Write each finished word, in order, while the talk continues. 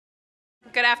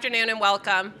Good afternoon and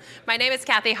welcome. My name is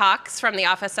Kathy Hawks from the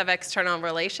Office of External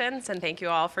Relations, and thank you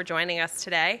all for joining us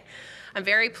today. I'm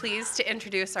very pleased to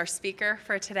introduce our speaker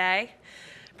for today,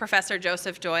 Professor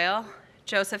Joseph Doyle.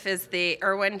 Joseph is the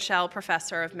Erwin Schell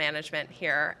Professor of Management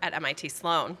here at MIT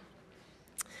Sloan.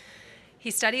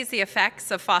 He studies the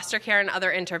effects of foster care and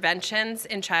other interventions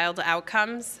in child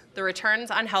outcomes, the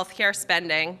returns on healthcare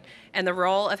spending, and the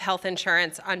role of health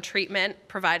insurance on treatment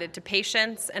provided to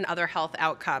patients and other health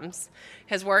outcomes.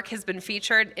 His work has been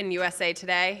featured in USA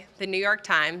Today, the New York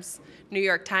Times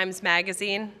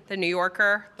Magazine, the New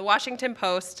Yorker, the Washington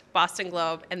Post, Boston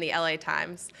Globe, and the LA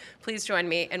Times. Please join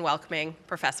me in welcoming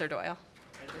Professor Doyle.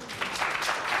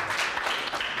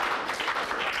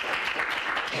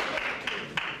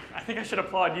 I think I should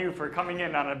applaud you for coming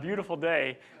in on a beautiful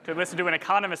day to listen to an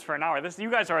economist for an hour. You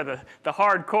guys are the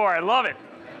hardcore. I love it.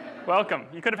 Welcome.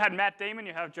 You could have had Matt Damon.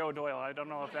 You have Joe Doyle. I don't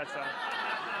know if that's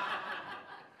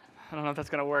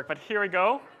going to work, but here we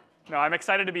go. No, I'm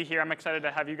excited to be here. I'm excited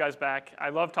to have you guys back. I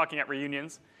love talking at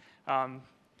reunions.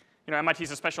 MIT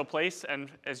is a special place,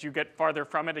 and as you get farther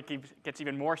from it, it gets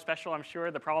even more special, I'm sure.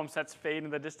 The problem sets fade in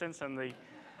the distance, and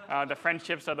the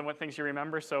friendships are the things you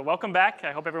remember. So welcome back.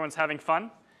 I hope everyone's having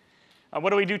fun.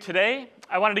 What do we do today?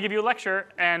 I wanted to give you a lecture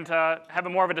and have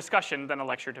more of a discussion than a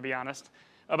lecture, to be honest,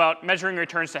 about measuring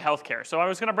returns to healthcare. So I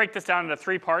was going to break this down into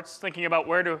 3 parts, thinking about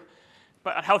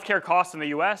healthcare costs in the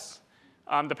US,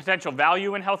 the potential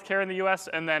value in healthcare in the US,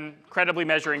 and then credibly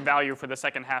measuring value for the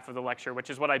second half of the lecture, which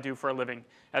is what I do for a living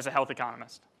as a health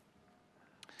economist.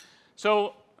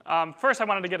 So first, I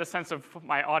wanted to get a sense of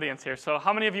my audience here. So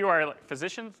how many of you are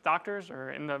physicians, doctors,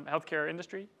 or in the healthcare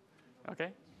industry?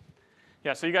 Okay.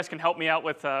 Yeah, so you guys can help me out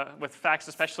with facts,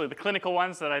 especially the clinical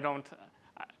ones that I don't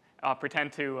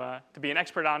pretend to be an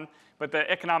expert on. But the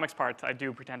economics part, I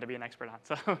do pretend to be an expert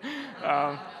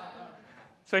on.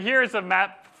 So here's a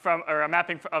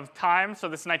mapping of time. So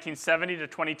this is 1970 to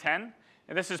 2010.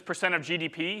 And this is percent of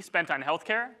GDP spent on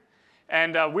healthcare.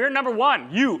 And we're number 1,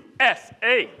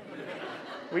 USA.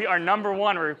 We are number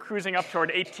 1. We're cruising up toward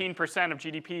 18% of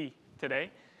GDP today.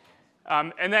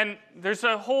 And then there's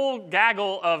a whole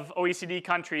gaggle of OECD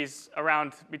countries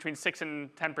around between 6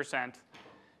 and 10%.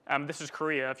 This is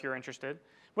Korea, if you're interested.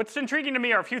 What's intriguing to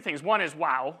me are a few things. One is,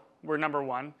 wow, we're number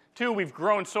 1. 2, we've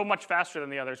grown so much faster than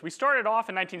the others. We started off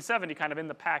in 1970 kind of in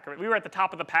the pack. We were at the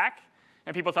top of the pack,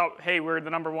 and people thought, hey, we're the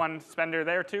number 1 spender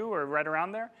there too, or right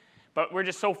around there. But we're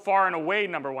just so far and away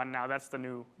number 1 now. That's the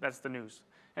news.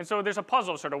 And so there's a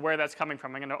puzzle sort of where that's coming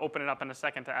from. I'm going to open it up in a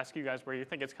second to ask you guys where you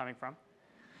think it's coming from.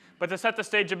 But to set the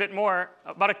stage a bit more,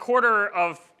 about a quarter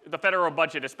of the federal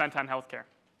budget is spent on healthcare.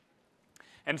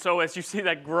 And so as you see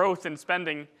that growth in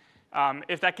spending,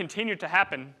 if that continued to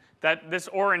happen, that this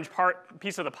orange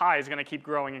piece of the pie is going to keep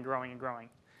growing and growing and growing.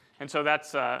 And so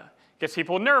that gets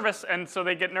people nervous, and so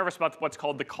they get nervous about what's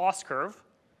called the cost curve.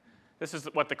 This is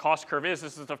what the cost curve is.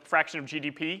 This is the fraction of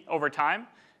GDP over time.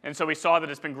 And so we saw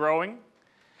that it's been growing.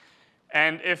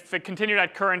 And if it continued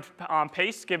at current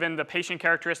pace, given the patient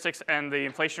characteristics and the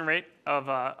inflation rate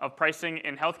of pricing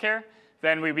in healthcare,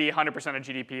 then we'd be 100% of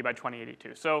GDP by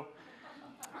 2082. So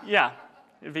yeah,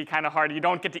 it'd be kind of hard. You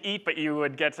don't get to eat, but you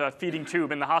would get a feeding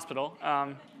tube in the hospital.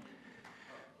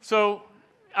 So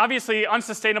obviously,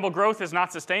 unsustainable growth is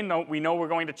not sustained. We know we're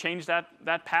going to change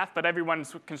that path, but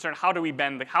everyone's concerned, how do we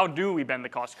bend the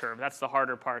cost curve? That's the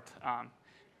harder part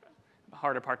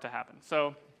to happen.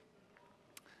 So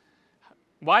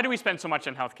why do we spend so much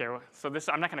on healthcare? So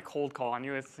I'm not going to cold call on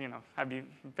you. I'd be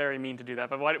very mean to do that.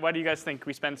 But why do you guys think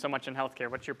we spend so much on healthcare?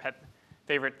 What's your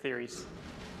favorite theories?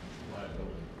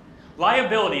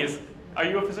 Liability is. Are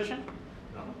you a physician?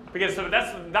 No. Because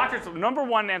that's doctors' number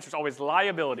 1 answer is always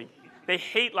liability. They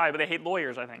hate liability. They hate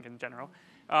lawyers, I think, in general.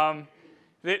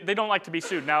 They don't like to be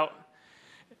sued. Now,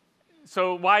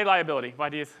 so why liability? Why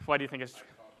do you think it's?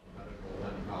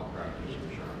 Medical malpractice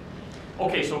insurance.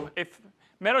 Okay, so if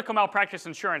medical malpractice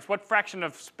insurance, what fraction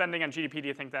of spending on GDP do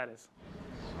you think that is?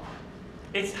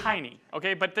 It's tiny,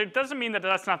 okay? But that doesn't mean that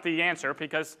that's not the answer,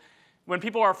 because when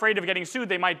people are afraid of getting sued,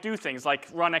 they might do things like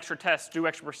run extra tests, do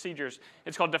extra procedures.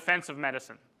 It's called defensive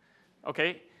medicine,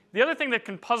 okay? The other thing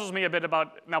that puzzles me a bit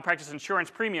about malpractice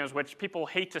insurance premiums, which people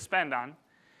hate to spend on,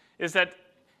 is that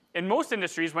in most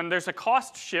industries, when there's a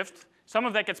cost shift, some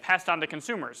of that gets passed on to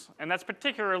consumers. And that's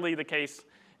particularly the case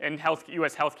in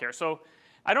US healthcare. So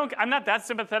I'm not that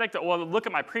sympathetic to, well, look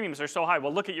at my premiums, they're so high.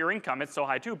 Well, look at your income, it's so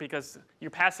high too, because you're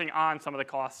passing on some of the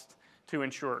costs to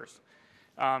insurers.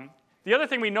 The other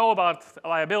thing we know about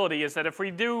liability is that if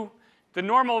we do the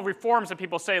normal reforms that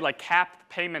people say, like cap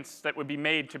payments that would be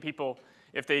made to people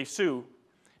if they sue,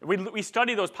 we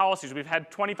study those policies. We've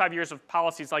had 25 years of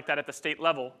policies like that at the state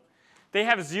level. They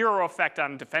have zero effect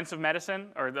on defensive medicine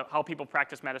or how people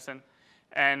practice medicine.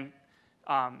 And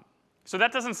so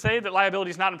that doesn't say that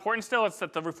liability is not important still. It's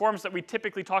that the reforms that we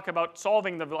typically talk about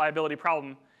solving the liability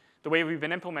problem, the way we've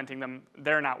been implementing them,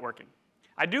 they're not working.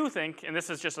 I do think, and this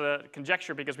is just a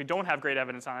conjecture because we don't have great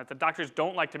evidence on it, that doctors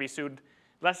don't like to be sued.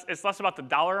 It's less about the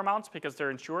dollar amounts because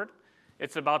they're insured.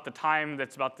 It's about the time,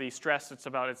 it's about the stress,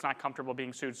 it's not comfortable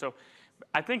being sued. So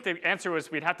I think the answer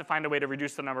was we'd have to find a way to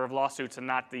reduce the number of lawsuits and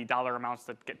not the dollar amounts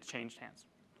that get changed hands.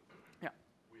 Yeah?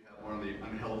 We have one of the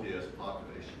unhealthiest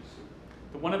populations.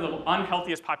 One of the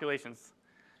unhealthiest populations.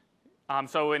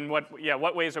 So in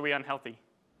what ways are we unhealthy?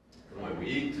 The way we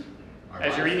eat.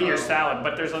 As you're eating your salad,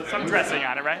 but there's some dressing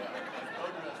on it, right?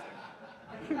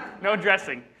 No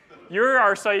dressing. You're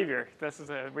our savior.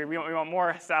 We want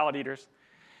more salad eaters.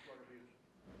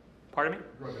 Pardon me?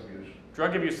 Drug abuse.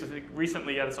 Drug abuse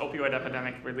recently, this opioid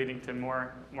epidemic, we're leading to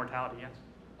more mortality, yes?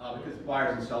 Because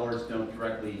buyers and sellers don't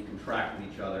directly contract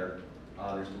with each other,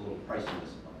 there's a little pricing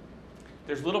discipline.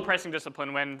 There's little pricing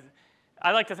discipline when,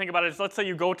 I like to think about it as, let's say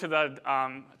you go to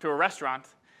a restaurant,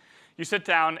 you sit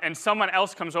down, and someone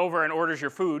else comes over and orders your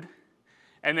food,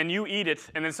 and then you eat it,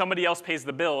 and then somebody else pays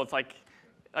the bill. It's like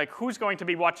who's going to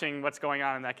be watching what's going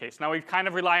on in that case? Now, we kind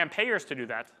of rely on payers to do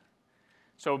that.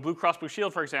 So Blue Cross Blue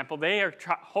Shield, for example, they are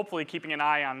hopefully keeping an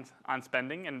eye on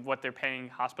spending and what they're paying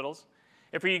hospitals.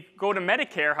 If we go to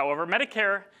Medicare, however,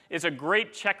 Medicare is a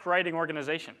great check-writing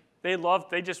organization. They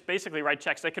just basically write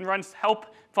checks. They can help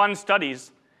fund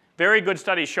studies, very good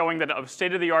studies showing that a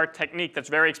state-of-the-art technique that's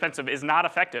very expensive is not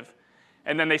effective.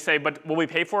 And then they say, but will we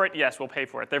pay for it? Yes, we'll pay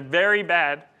for it. They're very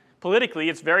bad. Politically,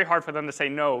 it's very hard for them to say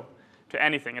no to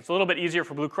anything. It's a little bit easier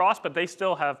for Blue Cross, but they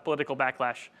still have political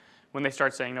backlash when they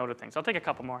start saying no to things. I'll take a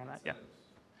couple more on that, yeah.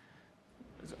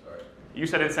 Sorry. You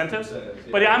said incentives? Incentives,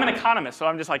 yeah. But yeah, I'm an economist, so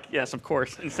I'm just like, yes, of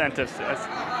course, incentives.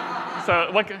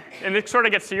 And it sort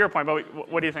of gets to your point, but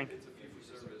what do you think? It's a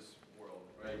fee-for-service world,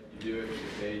 right? You do it, you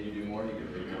get paid, you do more, you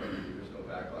get paid more. There's no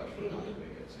backlash for not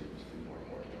doing it, so you just do more and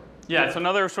more and more. Yeah, it's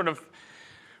another sort of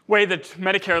way that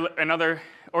Medicare and other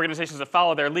organizations that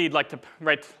follow their lead like to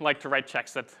write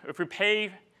checks. That if we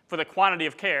pay for the quantity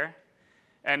of care,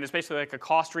 and it's basically like a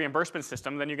cost reimbursement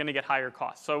system, then you're going to get higher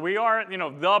costs. So we are,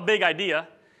 the big idea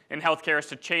in healthcare is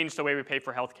to change the way we pay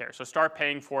for healthcare. So start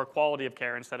paying for quality of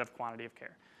care instead of quantity of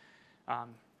care.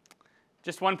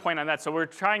 Just one point on that. So we're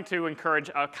trying to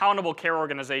encourage accountable care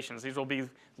organizations. These will be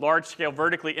large-scale,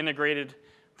 vertically integrated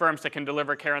firms that can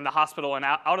deliver care in the hospital and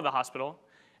out of the hospital.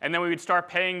 And then we would start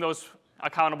paying those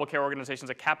accountable care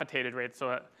organizations a capitated rate,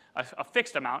 so a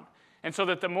fixed amount. And so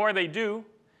that the more they do,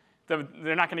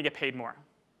 they're not going to get paid more.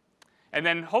 And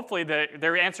then hopefully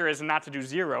their answer is not to do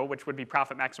zero, which would be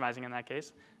profit maximizing in that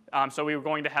case. So we were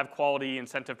going to have quality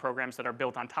incentive programs that are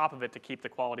built on top of it to keep the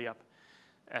quality up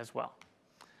as well.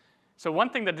 So one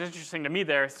thing that's interesting to me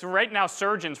there, so right now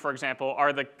surgeons, for example,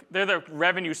 they're the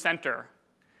revenue center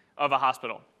of a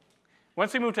hospital.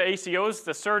 Once we move to ACOs,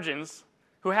 the surgeons,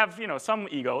 who have some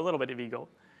ego, a little bit of ego,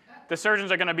 the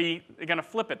surgeons are going to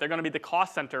flip it. They're going to be the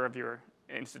cost center of your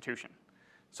institution.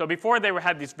 So before they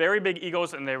had these very big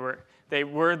egos and they were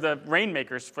the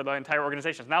rainmakers for the entire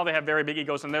organizations. Now they have very big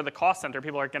egos and they're the cost center.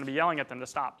 People are going to be yelling at them to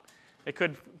stop. It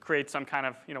could create some kind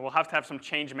of, we'll have to have some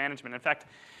change management. In fact,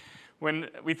 when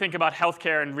we think about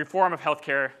healthcare and reform of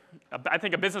healthcare, I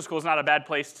think a business school is not a bad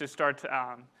place to start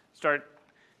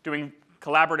doing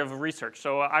collaborative research.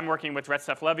 So I'm working with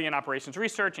Retsef Levy in operations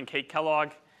research and Kate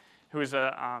Kellogg, who is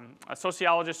a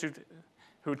sociologist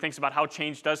who thinks about how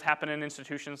change does happen in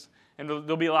institutions. And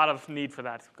there'll be a lot of need for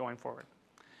that going forward.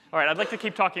 All right, I'd like to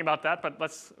keep talking about that, but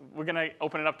we're going to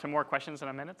open it up to more questions in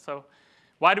a minute. So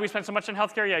why do we spend so much on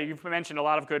healthcare? Yeah, you've mentioned a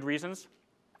lot of good reasons.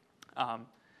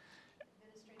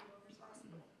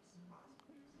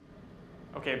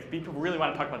 Okay, if people really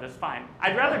want to talk about this, fine.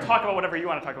 I'd rather talk about whatever you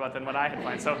want to talk about than what I had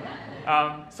planned.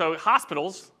 So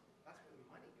hospitals,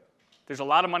 there's a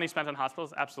lot of money spent on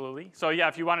hospitals, absolutely. So yeah,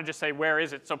 if you want to just say where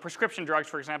is it? So prescription drugs,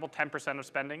 for example, 10% of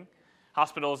spending.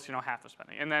 Hospitals, half of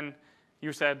spending. And then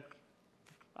you said,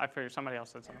 I figured somebody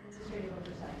else said something. Administrative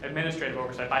oversight. Administrative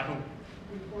oversight, by whom?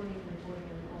 Reporting,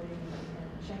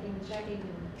 and checking,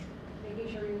 and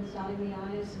making sure you're dotting the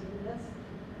I's. And that's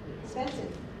expensive.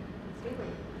 It's paper.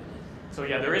 So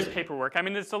yeah, there is paperwork. I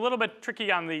mean, it's a little bit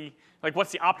tricky on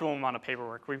what's the optimal amount of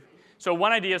paperwork? So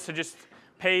one idea is to just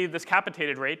pay this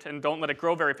capitated rate and don't let it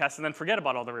grow very fast and then forget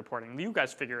about all the reporting. You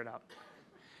guys figure it out.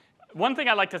 One thing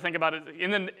I like to think about is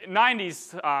in the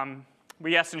 90s,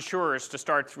 we asked insurers to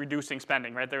start reducing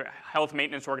spending, right? They're health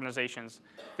maintenance organizations.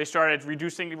 They started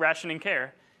reducing rationing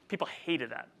care. People hated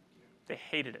that. They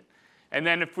hated it. And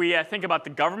then if we think about the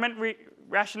government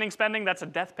rationing spending, that's a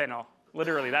death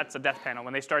Literally, that's a death panel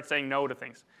when they start saying no to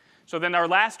things. So then our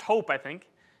last hope, I think,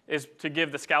 is to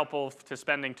give the scalpel to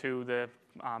spending to the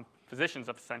physicians,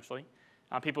 essentially,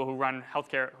 people who run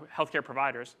healthcare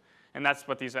providers. And that's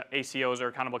what these ACOs or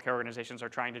accountable care organizations are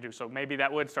trying to do. So maybe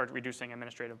that would start reducing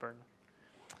administrative burden.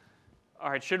 All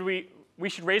right, we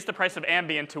should raise the price of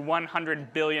Ambien to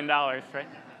 $100 billion, right?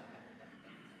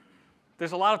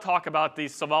 There's a lot of talk about the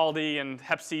Sovaldi and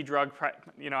Hep C drug.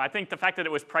 I think the fact that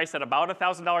it was priced at about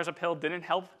 $1,000 a pill didn't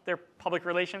help their public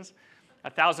relations. A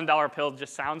 $1,000 pill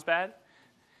just sounds bad.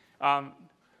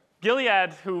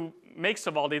 Gilead, who makes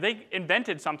Sovaldi, they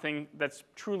invented something that's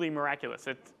truly miraculous.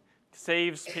 It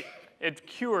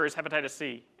cures hepatitis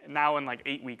C now in like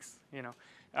 8 weeks.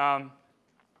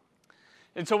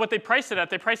 And so what they priced it at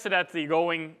the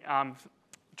going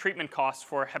treatment costs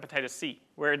for hepatitis C,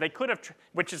 where they could have,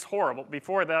 which is horrible.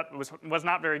 Before that was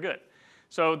not very good.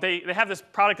 So they have this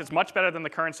product that's much better than the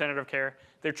current standard of care.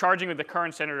 They're charging with the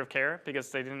current standard of care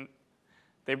because they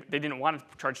didn't want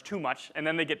to charge too much, and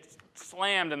then they get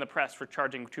slammed in the press for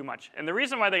charging too much. And the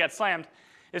reason why they got slammed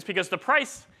is because the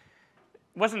price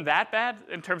wasn't that bad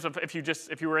in terms of if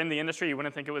you were in the industry, you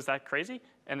wouldn't think it was that crazy,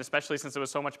 and especially since it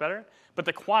was so much better. But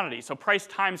the quantity, so price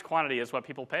times quantity is what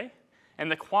people pay, and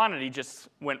the quantity just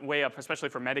went way up, especially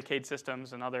for Medicaid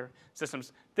systems and other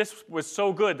systems. This was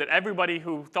so good that everybody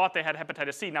who thought they had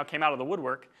hepatitis C now came out of the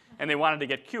woodwork, and they wanted to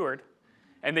get cured,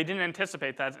 and they didn't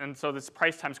anticipate that, and so this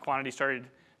price times quantity started.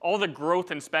 All the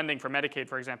growth in spending for Medicaid,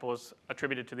 for example, is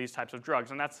attributed to these types of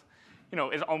drugs, and that's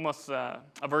is almost a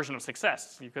version of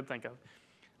success you could think of.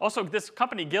 Also, this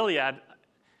company, Gilead,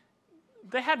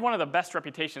 they had one of the best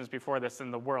reputations before this in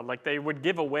the world. Like, they would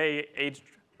give away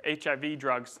HIV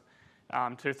drugs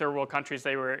to third world countries.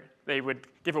 They would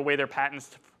give away their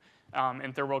patents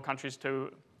in third world countries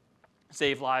to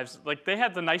save lives. Like, they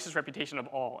had the nicest reputation of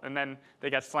all, and then they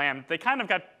got slammed. They kind of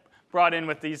got brought in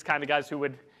with these kind of guys who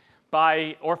would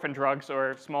buy orphan drugs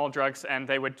or small drugs, and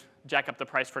they would jack up the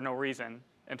price for no reason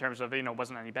in terms of, it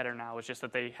wasn't any better now. It was just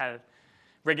that they had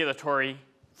regulatory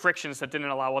frictions that didn't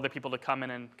allow other people to come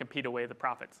in and compete away the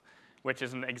profits, which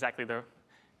isn't exactly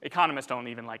economists don't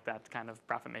even like that kind of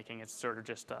profit making. It's sort of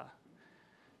just,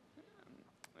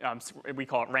 we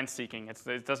call it rent seeking.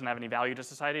 It doesn't have any value to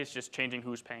society. It's just changing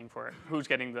who's paying for it, who's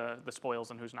getting the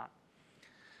spoils and who's not.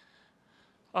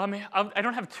 I don't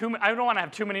want to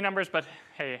have too many numbers, but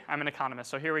hey, I'm an economist,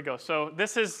 so here we go. So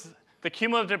this is the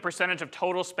cumulative percentage of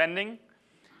total spending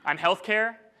on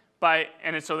healthcare.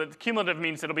 So that the cumulative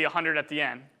means it'll be 100 at the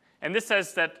end. And this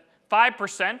says that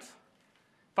 5%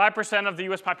 of the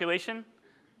US population,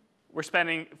 we're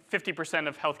spending 50%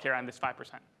 of healthcare on this 5%.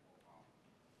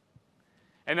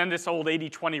 And then this old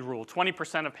 80-20 rule,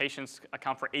 20% of patients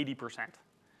account for 80%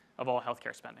 of all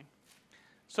healthcare spending.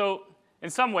 So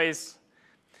in some ways,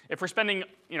 if we're spending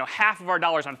half of our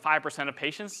dollars on 5% of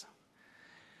patients,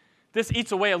 this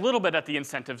eats away a little bit at the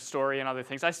incentive story and other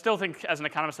things. I still think, as an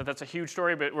economist, that that's a huge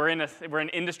story, but we're in an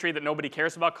industry that nobody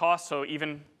cares about costs, so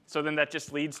then that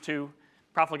just leads to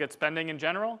profligate spending in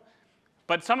general.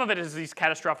 But some of it is these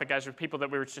catastrophic guys or people that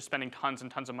we were just spending tons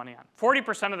and tons of money on.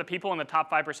 40% of the people in the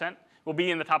top 5% will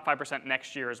be in the top 5%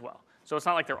 next year as well. So it's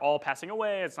not like they're all passing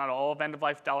away. It's not all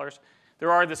end-of-life dollars.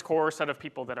 There are this core set of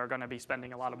people that are going to be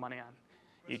spending a lot of money on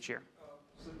each year.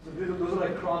 So those are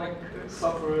like chronic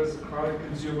sufferers, chronic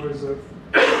consumers of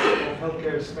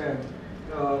healthcare spend.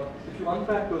 If you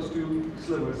unpack those two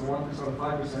slivers, the 1% and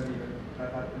 5% even,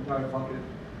 that entire bucket,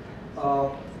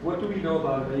 what do we know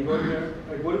about it? Are you going there?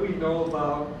 Like, what do we know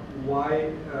about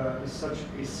why is such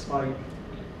a spike?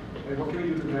 And what can we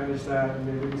do to manage that and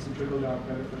maybe some trickle-down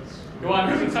benefits? Well,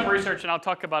 I'm doing some research, and I'll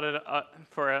talk about it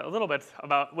for a little bit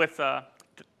with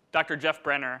Dr. Jeff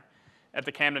Brenner at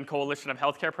the Camden Coalition of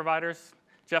Healthcare Providers.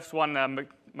 Jeff's won the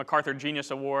MacArthur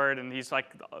Genius Award, and he's like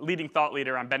a leading thought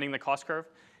leader on bending the cost curve.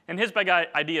 And his big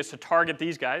idea is to target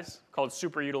these guys, called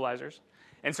super utilizers,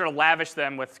 and sort of lavish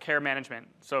them with care management.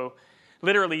 So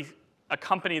literally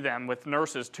accompany them with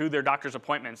nurses to their doctor's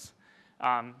appointments. Let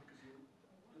them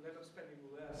spending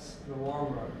less in the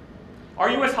long run.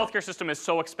 Our U.S. healthcare system is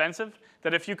so expensive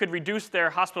that if you could reduce their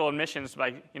hospital admissions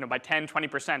by 10,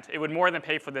 20%, it would more than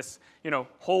pay for this,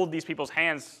 hold these people's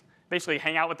hands, basically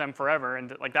hang out with them forever,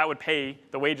 and like that would pay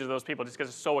the wages of those people just because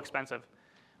it's so expensive,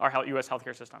 our U.S.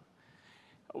 healthcare system.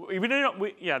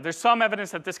 There's some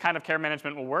evidence that this kind of care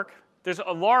management will work.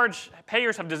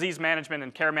 Payers have disease management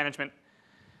and care management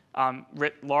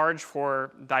writ large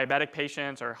for diabetic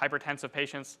patients or hypertensive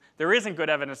patients. There isn't good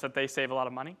evidence that they save a lot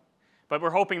of money. But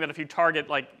we're hoping that if you target,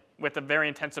 with a very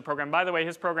intensive program, by the way,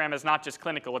 his program is not just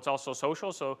clinical, it's also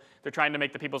social, so they're trying to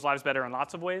make the people's lives better in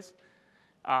lots of ways.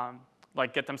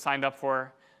 Like get them signed up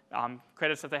for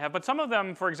credits that they have. But some of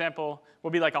them, for example,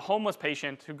 will be like a homeless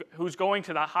patient who's going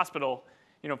to the hospital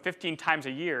 15 times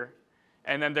a year,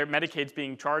 and then their Medicaid's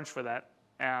being charged for that.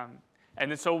 And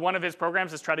then, so one of his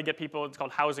programs is try to get people, it's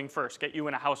called Housing First, get you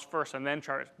in a house first and then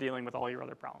start dealing with all your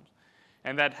other problems.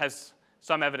 And that has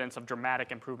some evidence of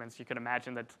dramatic improvements. You can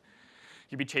imagine that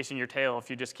you'd be chasing your tail if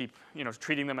you just keep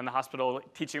treating them in the hospital,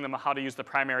 teaching them how to use the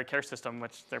primary care system,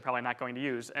 which they're probably not going to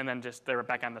use, and then just they're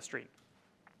back on the street.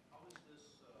 How is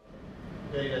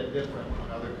this data different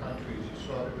in other countries? You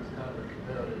started with kind of a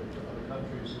comparative to other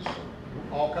countries.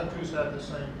 All countries have the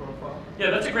same profile?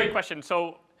 Yeah, that's a great question.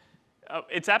 So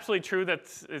it's absolutely true that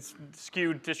it's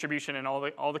skewed distribution in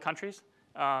all the countries.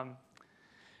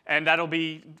 And that'll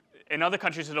be, in other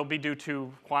countries, it'll be due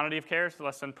to quantity of care, so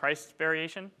less than price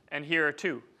variation. And here,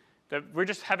 too. We're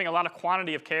just having a lot of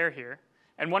quantity of care here.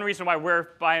 And one reason why we're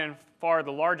by and far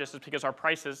the largest is because our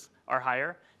prices are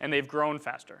higher, and they've grown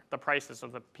faster, the prices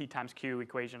of the P times Q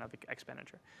equation of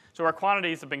expenditure. So our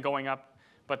quantities have been going up,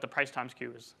 but the price times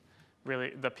Q is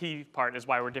really, the P part is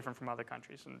why we're different from other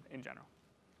countries in general.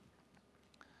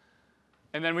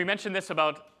 And then we mentioned this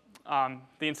about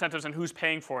the incentives and who's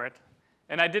paying for it.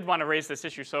 And I did want to raise this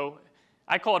issue. So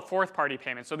I call it fourth-party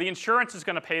payment. So the insurance is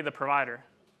going to pay the provider.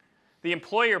 The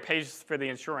employer pays for the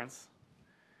insurance.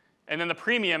 And then the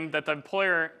premium that the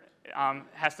employer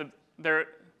they're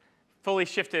fully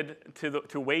shifted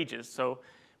to wages. So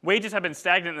wages have been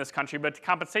stagnant in this country, but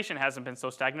compensation hasn't been so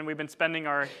stagnant. We've been spending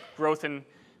our growth in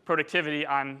productivity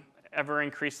on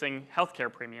ever-increasing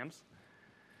healthcare premiums.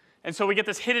 And so we get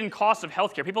this hidden cost of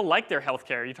healthcare. People like their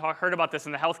healthcare. You heard about this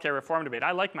in the healthcare reform debate.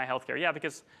 I like my healthcare. Yeah,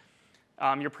 because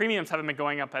your premiums haven't been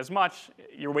going up as much.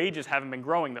 Your wages haven't been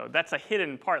growing, though. That's a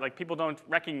hidden part. Like, people don't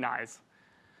recognize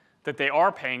that they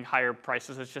are paying higher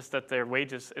prices. It's just that their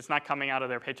wages, it's not coming out of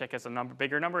their paycheck as a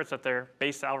bigger number. It's that their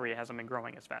base salary hasn't been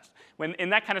growing as fast. When in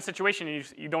that kind of situation,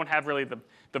 you don't have really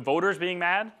the voters being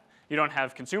mad. You don't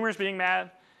have consumers being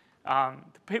mad.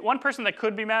 One person that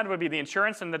could be mad would be the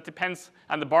insurance, and that depends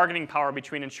on the bargaining power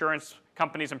between insurance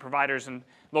companies and providers and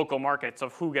local markets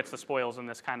of who gets the spoils in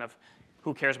this kind of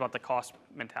who cares about the cost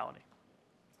mentality.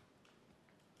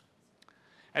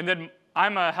 And then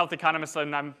I'm a health economist,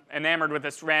 and I'm enamored with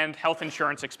this RAND health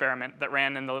insurance experiment that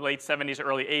ran in the late 70s,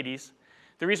 early 80s.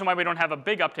 The reason why we don't have a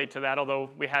big update to that, although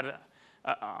we had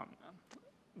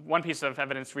one piece of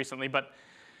evidence recently, but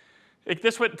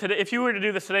if you were to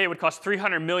do this today, it would cost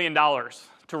 $300 million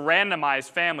to randomize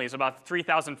families, about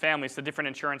 3,000 families, to different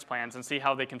insurance plans and see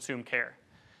how they consume care.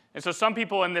 And so some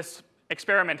people in this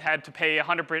experiment had to pay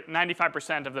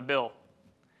 95% of the bill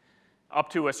up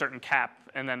to a certain cap,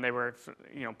 and then they were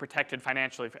protected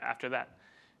financially after that.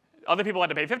 Other people had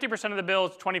to pay 50% of the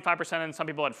bill, 25%, and some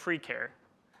people had free care.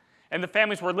 And the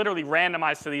families were literally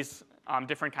randomized to these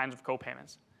different kinds of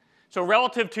co-payments. So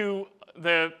relative to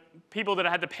the people that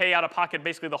had to pay out of pocket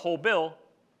basically the whole bill,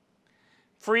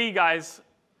 free guys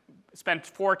spent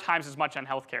 4 times as much on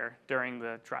healthcare during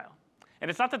the trial. And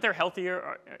it's not that they're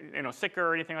healthier or sicker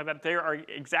or anything like that. They are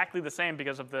exactly the same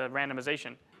because of the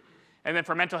randomization. And then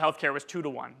for mental health care, it was 2 to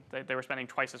 1. They were spending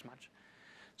twice as much.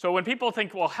 So when people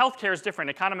think, well, healthcare is different,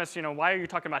 economists, why are you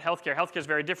talking about healthcare? Healthcare is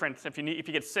very different. If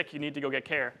you get sick, you need to go get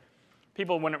care.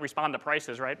 People wouldn't respond to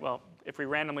prices, right? Well, if we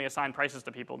randomly assign prices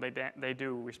to people, they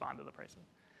do respond to the prices.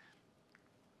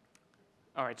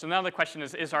 All right, so now the question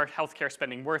is our healthcare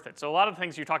spending worth it? So a lot of the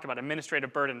things you talked about,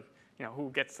 administrative burden, who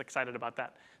gets excited about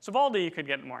that? Sovaldi you could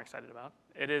get more excited about.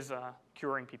 It is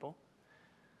curing people.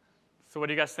 So what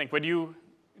do you guys think?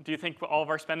 Do you think all of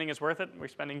our spending is worth it? We're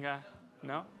spending,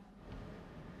 no?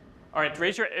 All right,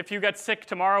 if you got sick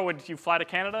tomorrow, would you fly to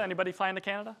Canada? Anybody flying to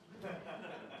Canada?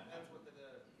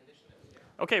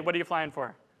 Okay, what are you flying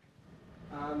for?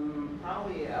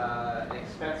 Probably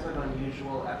expensive,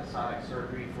 unusual episodic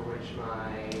surgery for which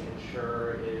my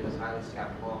insurer is highly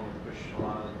skeptical and would push a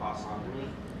lot of the costs onto me.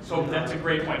 So that's a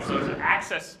great point. So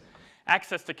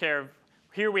access to care.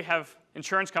 Here we have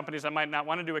insurance companies that might not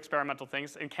want to do experimental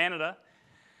things. In Canada,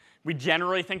 we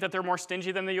generally think that they're more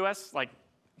stingy than the US, like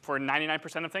for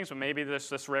 99% of things, but maybe there's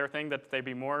this rare thing that they'd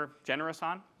be more generous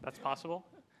on. That's possible.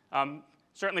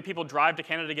 Certainly people drive to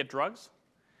Canada to get drugs.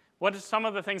 What are some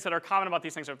of the things that are common about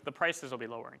these things? The prices will be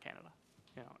lower in Canada,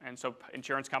 and so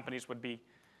insurance companies would be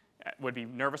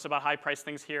nervous about high-priced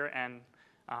things here, and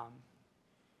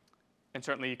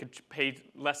certainly you could pay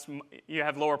less. You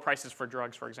have lower prices for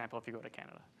drugs, for example, if you go to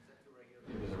Canada.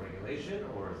 Is that regulation,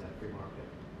 or is that free market?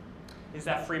 Is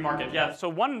that free market? Yeah. So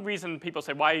one reason people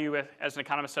say, why are you as an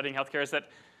economist studying healthcare, is that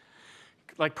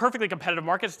like perfectly competitive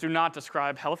markets do not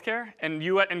describe healthcare, and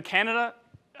in Canada,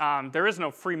 there is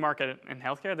no free market in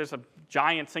healthcare. There's a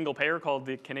giant single payer called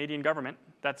the Canadian government.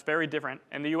 That's very different.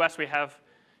 In the U.S., we have,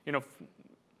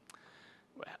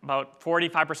 about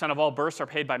 45% of all births are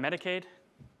paid by Medicaid.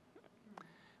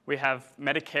 We have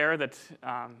Medicare that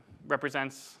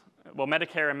represents,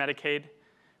 Medicare and Medicaid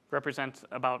represent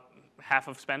about half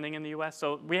of spending in the U.S.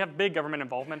 So we have big government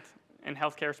involvement in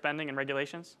healthcare spending and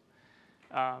regulations.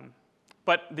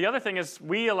 But the other thing is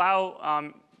we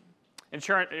allow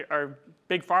insurance or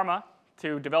big pharma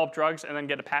to develop drugs and then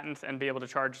get a patent and be able to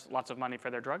charge lots of money for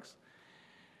their drugs.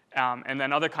 And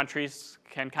then other countries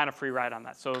can kind of free ride on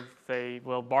that. So they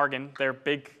will bargain. Their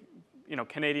big,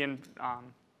 Canadian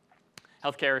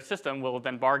healthcare system will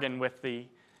then bargain with the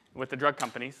drug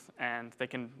companies, and they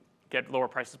can get lower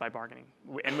prices by bargaining.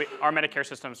 Our Medicare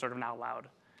system is sort of now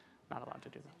not allowed to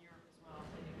do that. In Europe as well,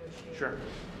 they negotiate. Sure.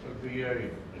 The VA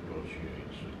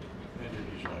negotiates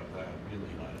entities like that in the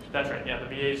United States. That's right. Yeah, the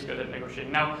VA is good at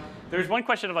negotiating. Now, there's one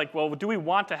question of like, well, do we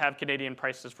want to have Canadian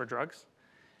prices for drugs?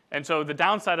 And so the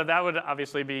downside of that would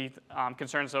obviously be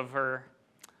concerns over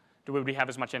do we have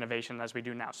as much innovation as we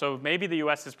do now. So maybe the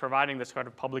U.S. is providing this sort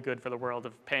of public good for the world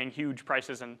of paying huge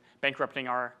prices and bankrupting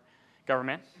our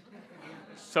government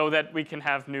so that we can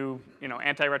have new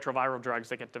antiretroviral drugs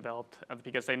that get developed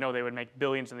because they know they would make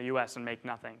billions in the U.S. and make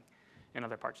nothing in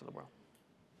other parts of the world.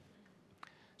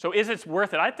 So is it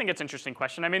worth it? I think it's an interesting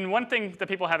question. I mean, one thing that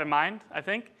people have in mind, I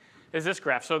think, is this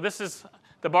graph. So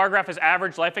the bar graph is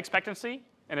average life expectancy,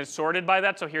 and it's sorted by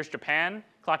that. So here's Japan,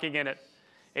 clocking in at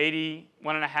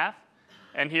 81.5.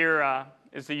 And here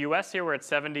is the US. Here we're at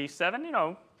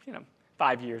 77.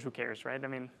 5 years, who cares, right? I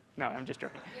mean, no, I'm just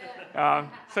joking.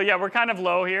 So yeah, we're kind of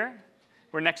low here.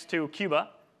 We're next to Cuba.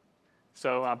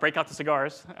 So break out the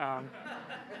cigars.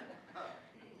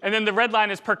 And then the red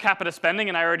line is per capita spending,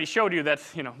 and I already showed you that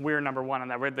we're number one on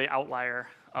that. We're the outlier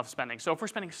of spending. So if we're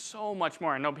spending so much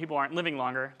more and no people aren't living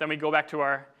longer, then we go back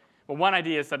to one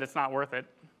idea is that it's not worth it.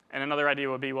 And another idea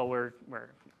would be, well,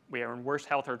 we are in worse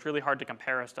health, or it's really hard to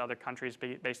compare us to other countries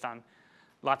based on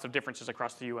lots of differences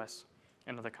across the US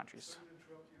and other countries. Sorry to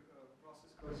interrupt you,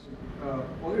 process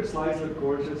question. All your slides look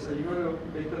gorgeous. Are you going to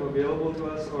make them available to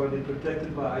us, or are they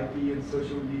protected by IP and so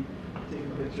should we be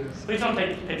taking pictures? Please don't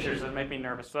take pictures. That make me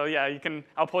nervous. So yeah,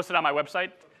 I'll post it on my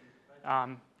website.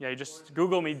 Yeah, you just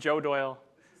Google me, Joe Doyle,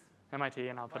 MIT,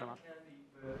 and I'll put them up.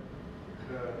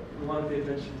 We want to pay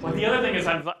attention to. Well, the other thing is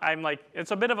I'm like,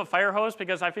 it's a bit of a fire hose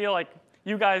because I feel like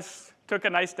you guys took a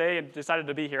nice day and decided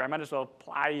to be here. I might as well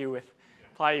ply you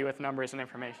with numbers and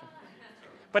information.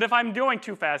 But if I'm doing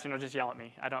too fast, just yell at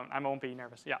me. I won't be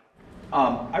nervous. Yeah.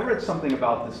 I read something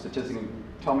about this statistic, and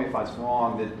tell me if it's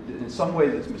wrong, that in some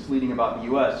ways it's misleading about the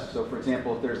U.S. So for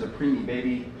example, if there's a preemie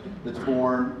baby that's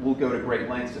born, we'll go to great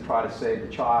lengths to try to save the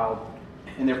child.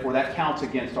 And therefore that counts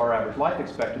against our average life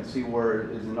expectancy,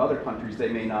 whereas in other countries they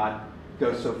may not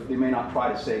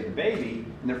try to save the baby,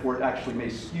 and therefore it actually may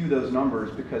skew those numbers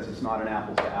because it's not an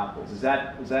apples to apples. Is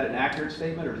that an accurate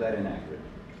statement, or is that inaccurate?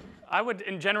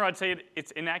 In general, I'd say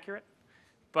it's inaccurate,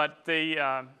 but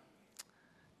so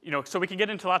we can get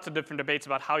into lots of different debates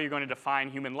about how you're going to define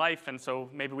human life, and so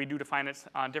maybe we do define it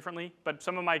differently. But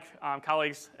some of my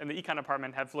colleagues in the econ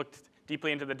department have looked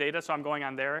deeply into the data, so I'm going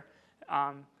on their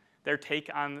take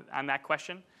on that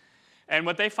question. And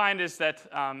what they find is that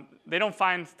they don't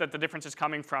find that the difference is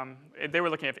coming from, they were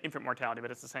looking at infant mortality, but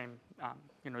it's the same,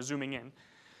 zooming in.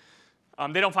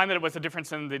 They don't find that it was a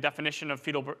difference in the definition of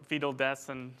fetal deaths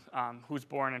and who's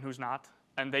born and who's not.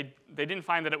 And they didn't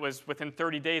find that it was within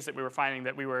 30 days that we were finding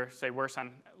that we were, say, worse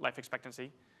on life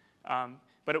expectancy.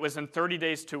 But it was in 30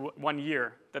 days to 1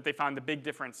 year that they found the big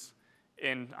difference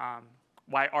in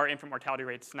why our infant mortality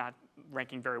rate's not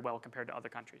ranking very well compared to other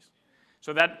countries.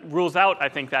 So that rules out, I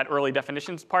think, that early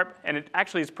definitions part. And it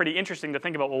actually is pretty interesting to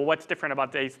think about, well, what's different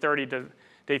about day 30 to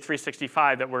day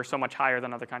 365 that we're so much higher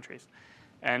than other countries?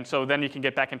 And so then you can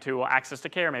get back into access to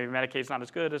care. Maybe Medicaid's not as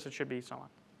good as it should be, so on.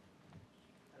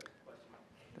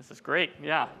 This is great,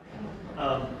 yeah.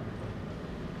 I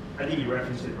think you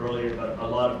referenced it earlier, but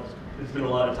there's been a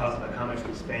lot of talk about how much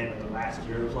we spend in the last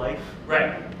year of life.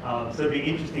 Right. So it'd be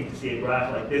interesting to see a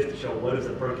graph like this to show what is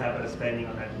the per capita spending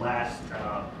on that last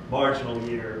marginal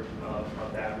year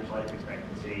of the average life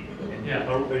expectancy. And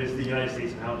or is the United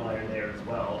States an outlier there as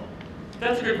well?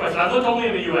 That's a good question. I've looked only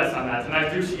in the U.S. on that,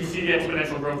 and you see the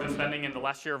exponential growth in spending in the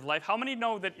last year of life. How many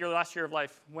know that your last year of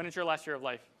life, when is your last year of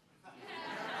life?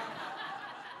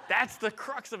 That's the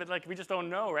crux of it. Like, we just don't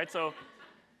know, right? So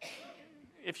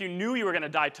if you knew you were going to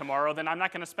die tomorrow, then I'm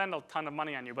not going to spend a ton of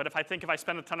money on you. But if I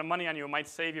spend a ton of money on you, it might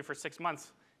save you for 6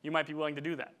 months. You might be willing to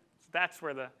do that. So that's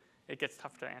where it gets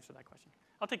tough to answer that question.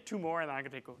 I'll take 2 more, and then I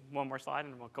can take 1 more slide,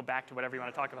 and we'll go back to whatever you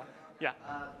want to talk about. Yeah.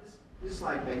 This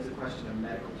slide begs the question of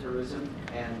medical tourism,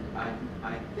 and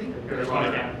I think He's going to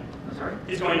Canada. I'm sorry?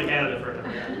 He's going to Canada for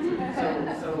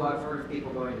it. So I've heard of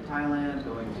people going to Thailand,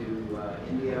 going to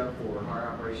India for heart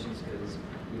operations because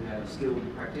you have skilled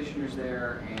practitioners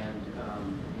there, and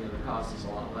the cost is a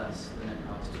lot less than it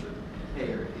costs to the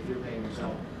payer if you're paying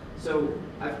yourself. So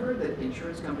I've heard that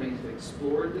insurance companies have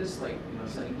explored this, like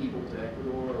sending people to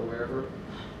Ecuador or wherever.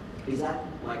 Is that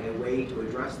like a way to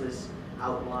address this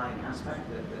outlying aspect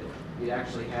that you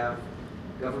actually have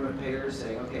government payers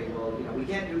saying, okay, well, we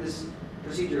can't do this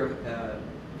procedure,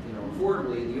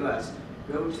 affordably in the U.S.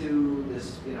 Go to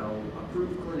this,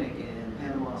 approved clinic in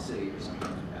Panama City or something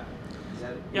like that. Is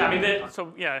that? Yeah, I mean,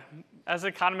 as an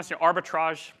economist,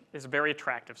 arbitrage is very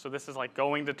attractive. So this is like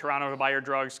going to Toronto to buy your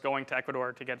drugs, going to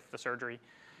Ecuador to get the surgery.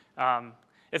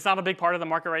 It's not a big part of the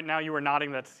market right now. You were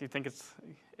nodding that you think it's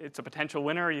a potential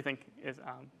winner, or you think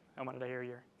I wanted to hear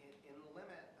your. In the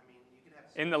limit, I mean, you could have.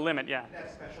 In the limit, yeah. You could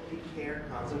have specialty care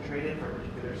concentrated for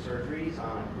particular surgeries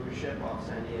on a cruise ship off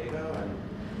San Diego,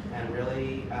 and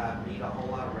really meet a whole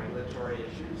lot of regulatory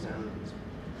issues. And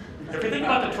if you think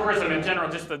about the tourism in general,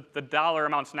 just the dollar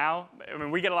amounts now, I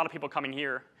mean, we get a lot of people coming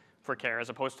here for care as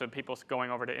opposed to people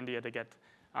going over to India to get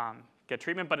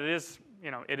treatment. But it is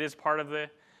part of the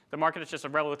market. It's just a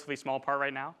relatively small part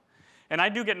right now. And I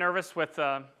do get nervous with,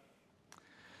 I'm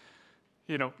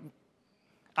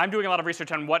doing a lot of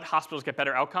research on what hospitals get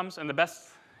better outcomes,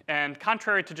 and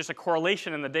contrary to just a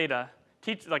correlation in the data,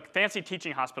 like fancy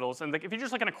teaching hospitals, and if you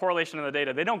just look at a correlation in the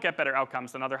data, they don't get better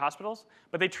outcomes than other hospitals,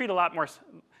 but they treat a lot more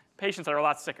patients that are a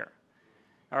lot sicker.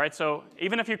 All right, so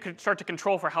even if you could start to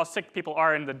control for how sick people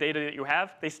are in the data that you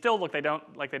have, they still look they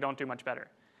don't do much better.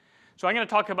 So I'm going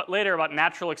to talk later about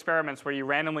natural experiments where you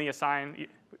randomly assign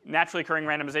naturally occurring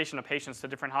randomization of patients to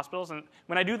different hospitals. And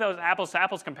when I do those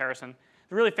apples-to-apples comparison,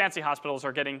 the really fancy hospitals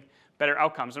are getting better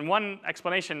outcomes. And one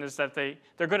explanation is that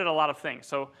they're good at a lot of things.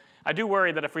 So I do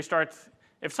worry that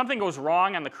if something goes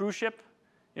wrong on the cruise ship,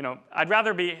 I'd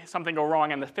rather be something go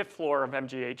wrong on the 5th floor of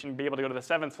MGH and be able to go to the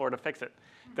 7th floor to fix it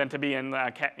than to be in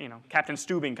Captain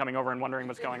Steubing coming over and wondering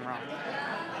what's going wrong.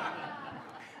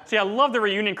 See, I love the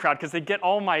reunion crowd because they get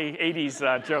all my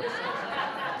 80s jokes.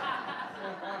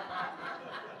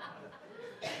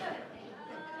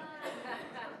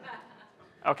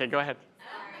 Okay, go ahead.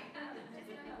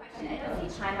 I don't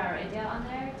see China or India on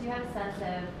there. Do you have a sense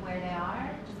of where they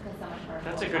are? Just because so much more.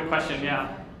 That's a good question,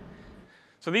 yeah.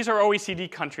 So these are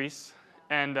OECD countries,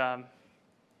 and I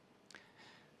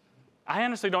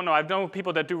honestly don't know. I've known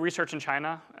people that do research in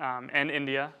China and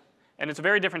India, and it's a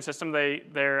very different system.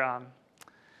 They're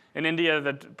in India,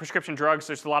 the prescription drugs,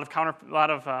 there's a lot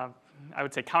of I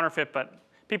would say counterfeit, but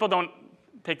people don't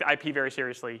take the IP very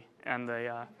seriously in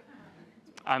the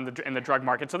drug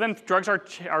market. So then drugs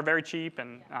are very cheap,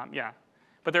 and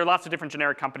but there are lots of different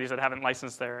generic companies that haven't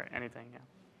licensed their anything.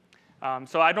 Yeah.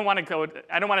 So I don't want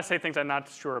to say things I'm not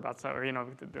sure about, or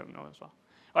don't know as well.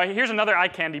 All right, here's another eye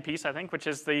candy piece, I think, which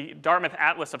is the Dartmouth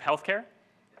Atlas of Healthcare.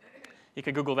 You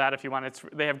can Google that if you want.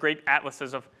 They have great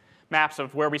atlases of maps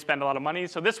of where we spend a lot of money.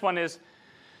 So this one is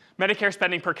Medicare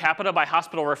spending per capita by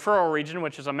hospital referral region,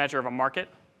 which is a measure of a market.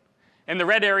 And the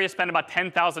red areas spend about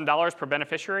 $10,000 per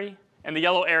beneficiary, and the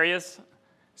yellow areas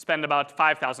spend about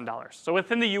 $5,000. So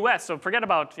within the U.S., so forget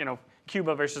about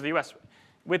Cuba versus the U.S.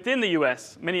 Within the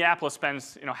U.S., Minneapolis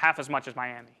spends half as much as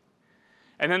Miami.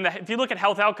 And then if you look at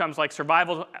health outcomes like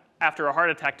survival after a heart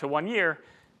attack to 1 year,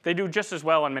 they do just as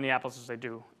well in Minneapolis as they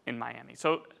do in Miami.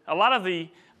 So a lot of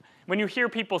when you hear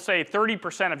people say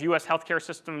 30% of U.S. healthcare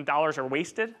system dollars are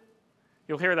wasted,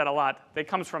 you'll hear that a lot. That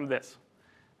comes from this.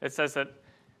 It says that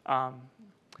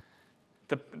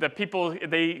the people,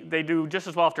 they do just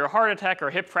as well after a heart attack or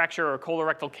a hip fracture or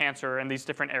colorectal cancer in these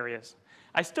different areas.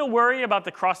 I still worry about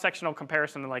the cross-sectional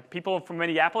comparison. Like people from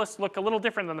Minneapolis look a little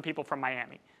different than the people from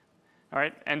Miami. All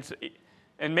right,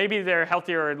 and maybe they're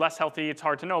healthier or less healthy. It's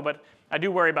hard to know, but I do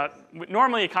worry about.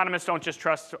 Normally, economists don't just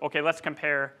trust. Okay, let's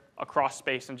compare across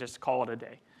space and just call it a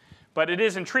day. But it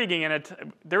is intriguing,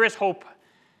 and there is hope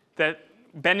that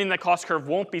bending the cost curve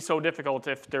won't be so difficult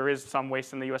if there is some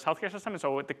waste in the U.S. healthcare system. And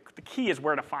so the key is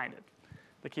where to find it.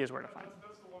 The key is where to find it.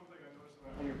 That's the one thing I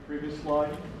noticed on your previous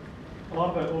slide. A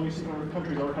lot of the OECD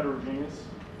countries are heterogeneous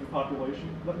in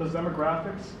population. Does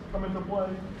demographics come into play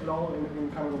at all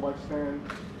in kind of the lifespan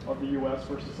of the U.S.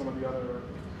 versus some of the other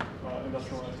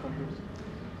industrialized countries?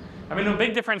 I mean, the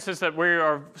big difference is that we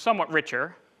are somewhat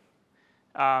richer.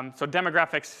 So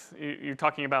demographics, you're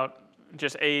talking about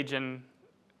just age and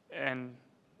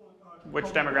which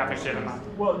demographics do you have in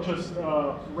mind? Well, just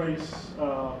race.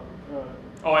 Oh,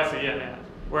 I see. Yeah.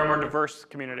 We're a more diverse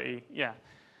community, yeah.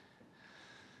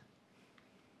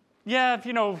 Yeah,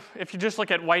 if you just look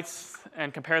at whites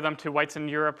and compare them to whites in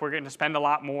Europe, we're going to spend a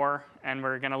lot more and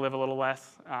we're going to live a little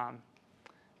less.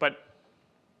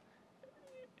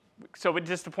 So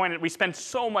just the point, we spend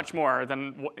so much more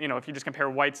than, if you just compare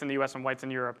whites in the US and whites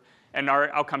in Europe, and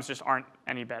our outcomes just aren't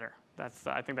any better.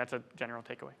 I think that's a general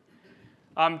takeaway.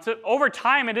 So over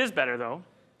time, it is better, though.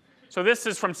 So this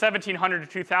is from 1700 to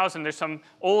 2000. There's some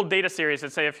old data series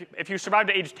that say if you survived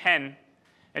to age 10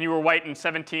 and you were white in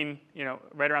 17,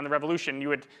 right around the revolution, you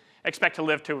would expect to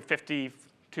live to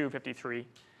 52, 53.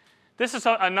 This is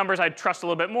numbers I trust a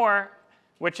little bit more,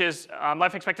 which is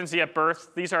life expectancy at birth.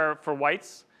 These are for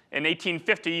whites. In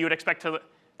 1850, you would expect to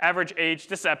average age,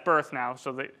 this is at birth now,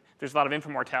 so there's a lot of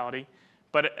infant mortality.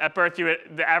 But at birth,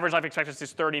 the average life expectancy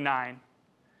is 39.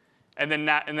 And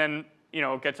then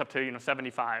it gets up to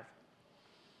 75.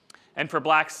 And for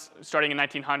blacks, starting in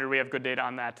 1900, we have good data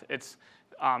on that. It's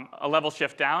a level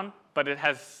shift down, but it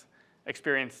has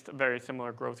experienced a very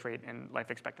similar growth rate in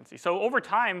life expectancy. So over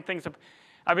time,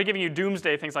 I've been giving you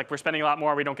doomsday things like we're spending a lot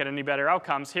more, we don't get any better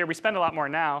outcomes. Here, we spend a lot more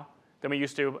now than we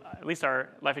used to. At least our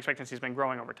life expectancy has been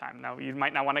growing over time. Now, you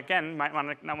might not want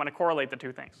to correlate the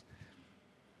two things.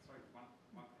 Sorry,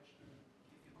 one question.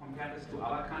 If you compare this to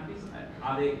other countries,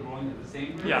 are they growing at the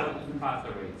same rate or even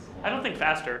faster rates? I don't think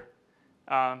faster.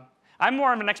 I'm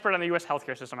more of an expert on the US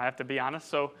healthcare system, I have to be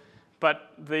honest.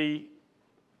 But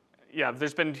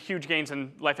there's been huge gains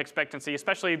in life expectancy,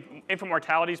 especially infant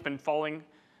mortality has been falling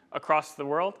across the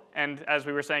world. And as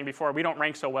we were saying before, we don't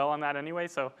rank so well on that anyway.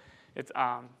 So it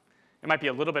might be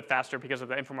a little bit faster because of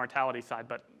the infant mortality side,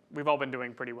 but we've all been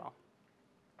doing pretty well.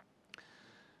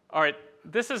 All right,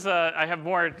 I have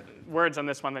more words on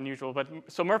this one than usual.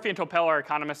 So Murphy and Topel are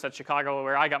economists at Chicago,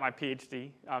 where I got my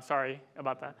PhD. Sorry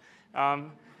about that.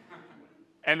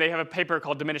 And they have a paper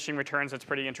called Diminishing Returns that's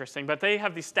pretty interesting. But they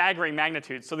have these staggering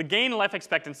magnitudes. So the gain in life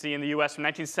expectancy in the US from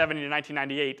 1970 to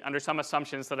 1998, under some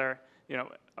assumptions that are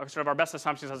sort of our best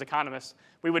assumptions as economists,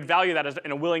 we would value that as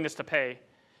in a willingness to pay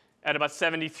at about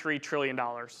 $73 trillion.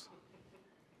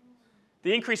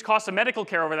 The increased cost of medical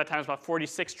care over that time is about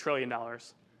 $46 trillion.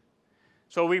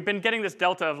 So we've been getting this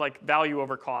delta of value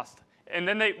over cost. And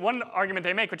then one argument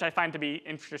they make, which I find to be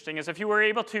interesting, is if you were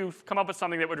able to come up with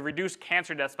something that would reduce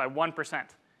cancer deaths by 1%,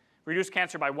 reduce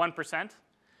cancer by 1%,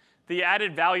 the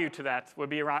added value to that would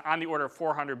be around on the order of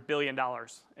 $400 billion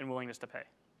in willingness to pay.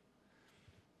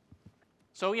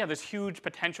 So yeah, there's huge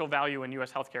potential value in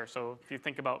US healthcare. So if you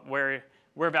think about where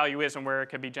value is and where it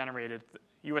could be generated,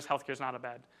 US healthcare is not a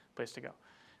bad place to go.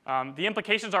 The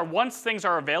implications are once things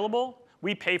are available,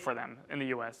 we pay for them in the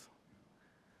US.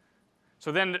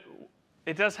 So then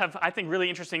it does have, I think, really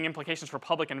interesting implications for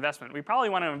public investment. We probably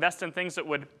want to invest in things that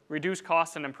would reduce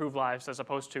costs and improve lives as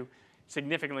opposed to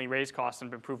significantly raise costs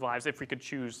and improve lives if we could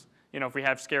choose, if we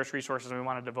have scarce resources and we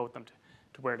want to devote them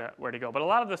to where to go. But a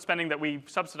lot of the spending that we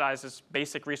subsidize is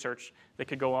basic research that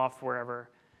could go off wherever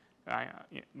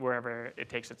it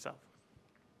takes itself.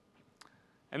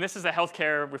 And this is the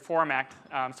Healthcare Reform Act.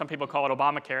 Some people call it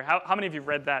Obamacare. How many of you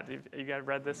read that? You guys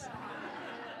read this?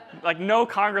 No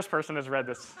congressperson has read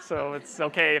this, so it's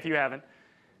okay if you haven't.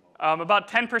 About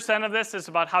 10% of this is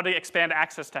about how to expand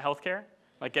access to healthcare,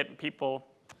 get people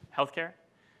healthcare.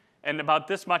 And about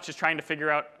this much is trying to figure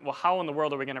out, well, how in the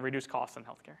world are we going to reduce costs in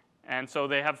healthcare? And so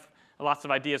they have lots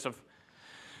of ideas of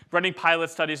running pilot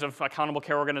studies of accountable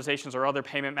care organizations or other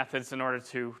payment methods in order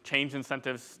to change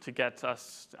incentives to get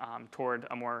us toward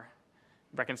a more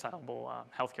reconcilable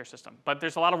healthcare system. But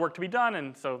there's a lot of work to be done,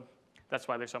 and so that's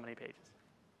why there's so many pages.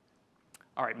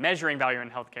 All right, measuring value in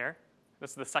healthcare. This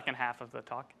is the second half of the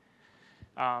talk.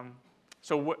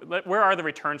 So where are the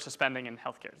returns to spending in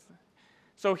healthcare?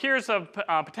 So here's a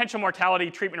potential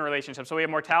mortality treatment relationship. So we have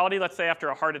mortality, let's say, after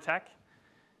a heart attack.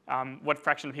 What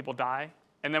fraction of people die?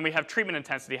 And then we have treatment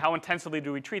intensity. How intensively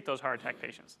do we treat those heart attack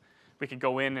patients? We could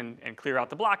go in and clear out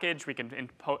the blockage.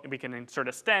 We can insert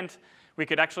a stent. We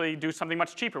could actually do something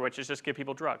much cheaper, which is just give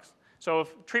people drugs. So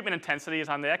if treatment intensity is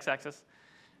on the x-axis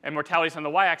and mortality is on the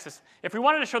y-axis, if we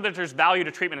wanted to show that there's value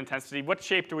to treatment intensity, what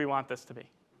shape do we want this to be?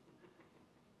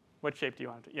 What shape do you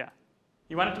want it to? Yeah.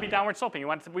 You want it to be downward sloping.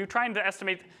 We're trying to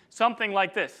estimate something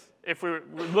like this if we're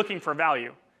looking for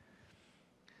value.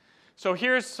 So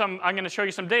here's I'm going to show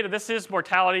you some data. This is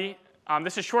mortality.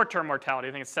 This is short-term mortality.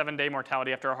 I think it's 7-day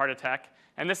mortality after a heart attack.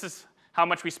 And this is how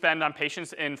much we spend on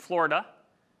patients in Florida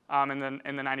in the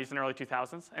 90s and early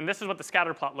 2000s. And this is what the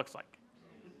scatter plot looks like.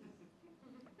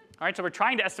 All right, so we're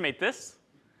trying to estimate this.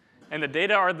 And the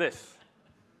data are this.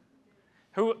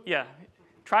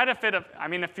 Try to fit up. I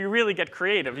mean, if you really get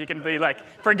creative, you can be like,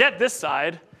 forget this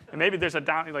side. And maybe there's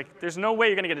there's no way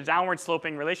you're going to get a downward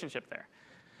sloping relationship there.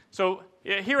 So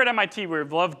here at MIT, we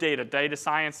love data. Data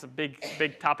science, a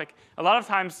big topic. A lot of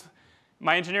times,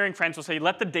 my engineering friends will say,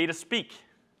 let the data speak.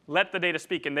 Let the data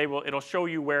speak, and it'll show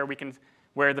you where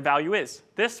the value is.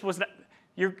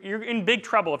 You're in big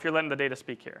trouble if you're letting the data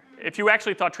speak here. If you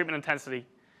actually thought treatment intensity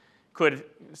could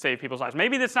save people's lives.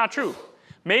 Maybe that's not true.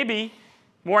 Maybe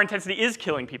more intensity is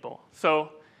killing people.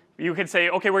 So you could say,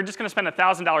 OK, we're just going to spend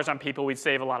 $1,000 on people. We'd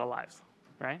save a lot of lives,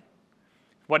 right?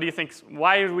 What do you think?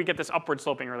 Why do we get this upward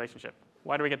sloping relationship?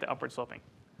 Why do we get the upward sloping?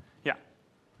 Yeah?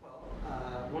 Well,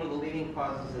 one of the leading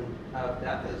causes of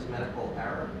death is medical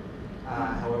error,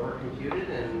 however computed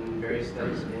in various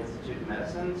studies at the Institute of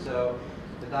Medicine. So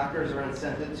the doctors are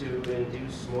incented to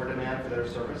induce more demand for their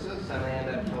services, and they end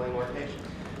up killing more patients.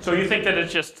 So you think that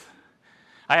it's just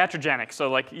iatrogenic.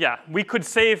 So yeah, we could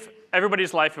save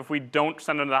everybody's life if we don't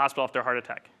send them to the hospital after a heart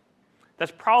attack.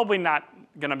 That's probably not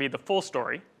going to be the full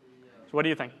story. So what do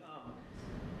you think?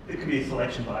 There could be a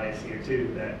selection bias here,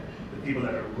 too, that the people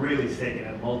that are really sick and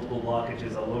have multiple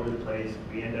blockages all over the place,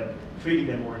 we end up treating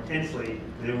them more intensely,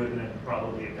 they would have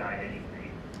probably have died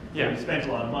anyway. Yeah. So we spent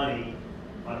a lot of money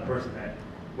on a person that,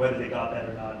 whether they got that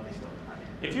or not, they still died.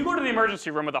 If you go to the emergency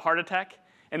room with a heart attack,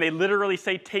 and they literally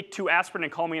say, take 2 aspirin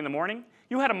and call me in the morning,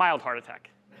 you had a mild heart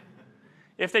attack.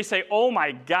 If they say, oh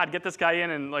my God, get this guy in,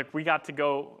 and we have to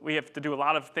do a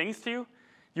lot of things to you,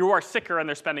 you are sicker and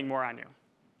they're spending more on you.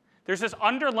 There's this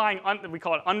underlying, we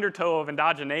call it undertow of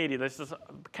endogeneity. There's this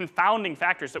confounding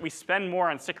factors that we spend more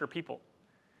on sicker people.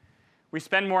 We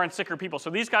spend more on sicker people. So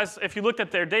these guys, if you looked at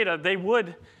their data,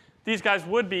 these guys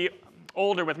would be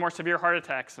older with more severe heart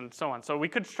attacks and so on. So we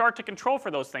could start to control for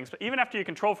those things. But even after you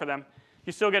control for them,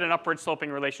 you still get an upward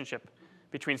sloping relationship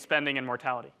between spending and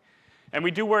mortality. And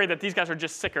we do worry that these guys are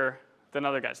just sicker than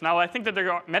other guys. Now, I think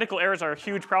that medical errors are a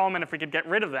huge problem, and if we could get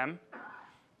rid of them,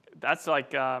 that's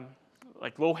like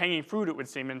low-hanging fruit, it would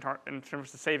seem, in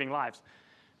terms of saving lives.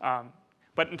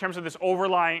 But in terms of this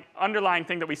underlying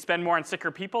thing that we spend more on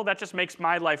sicker people, that just makes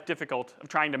my life difficult of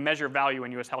trying to measure value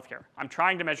in US healthcare. I'm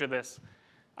trying to measure this.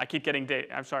 I keep getting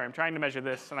data. I'm trying to measure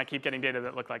this, and I keep getting data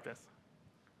that look like this.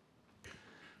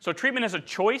 So treatment is a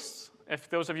choice. If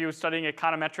those of you studying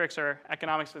econometrics or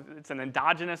economics, it's an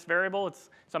endogenous variable. It's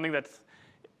something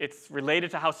it's related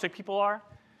to how sick people are.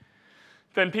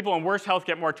 Then people in worse health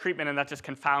get more treatment, and that just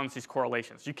confounds these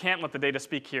correlations. You can't let the data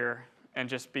speak here and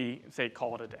just say,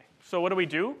 call it a day. So what do we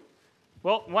do?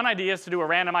 Well, one idea is to do a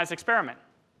randomized experiment.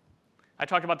 I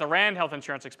talked about the RAND health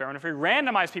insurance experiment. If we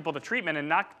randomize people to treatment and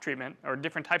not treatment, or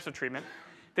different types of treatment,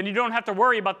 then you don't have to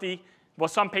worry about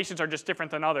some patients are just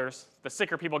different than others. The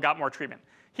sicker people got more treatment.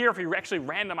 Here, if we actually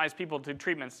randomize people to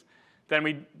treatments, then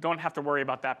we don't have to worry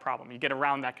about that problem. You get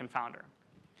around that confounder.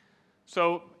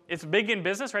 So it's big in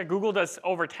business, right? Google does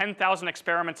over 10,000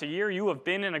 experiments a year. You have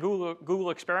been in a Google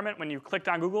experiment when you clicked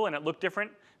on Google and it looked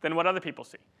different than what other people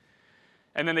see.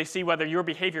 And then they see whether your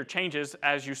behavior changes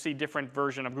as you see different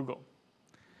version of Google.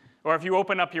 Or if you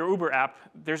open up your Uber app,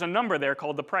 there's a number there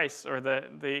called the price, or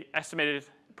the estimated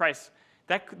price.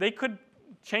 They could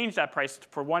change that price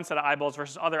for one set of eyeballs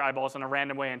versus other eyeballs in a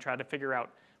random way and try to figure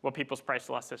out what people's price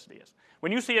elasticity is.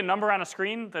 When you see a number on a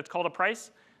screen that's called a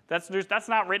price, that's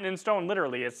not written in stone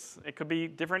literally. It could be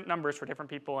different numbers for different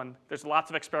people, and there's lots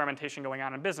of experimentation going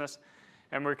on in business.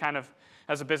 And we're kind of,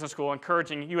 as a business school,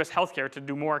 encouraging US healthcare to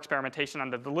do more experimentation on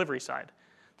the delivery side.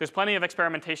 There's plenty of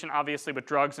experimentation, obviously, with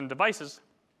drugs and devices,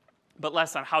 but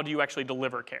less on how do you actually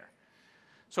deliver care.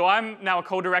 So I'm now a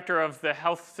co-director of the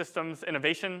Health Systems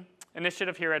Innovation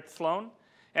Initiative here at Sloan,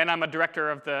 and I'm a director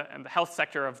of the health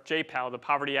sector of JPAL, the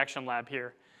Poverty Action Lab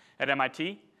here at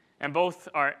MIT. And both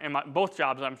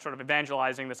jobs, I'm sort of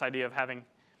evangelizing this idea of having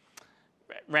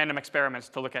random experiments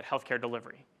to look at healthcare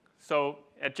delivery. So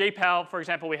at JPAL, for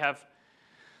example, we have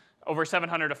over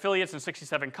 700 affiliates in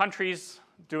 67 countries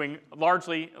doing lots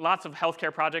of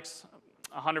healthcare projects.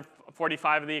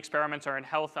 145 of the experiments are in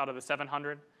health out of the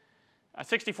 700.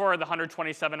 64 of the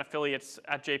 127 affiliates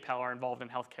at JPAL are involved in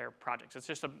healthcare projects. It's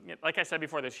just, like I said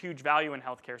before, there's huge value in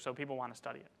healthcare, so people want to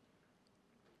study it.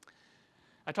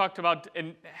 I talked about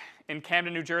in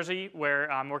Camden, New Jersey,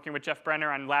 where I'm working with Jeff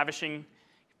Brenner on lavishing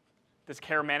this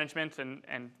care management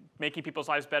and making people's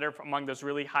lives better among those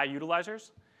really high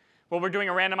utilizers. Well, we're doing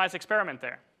a randomized experiment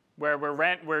there, where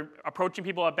we're approaching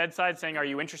people at bedside saying, are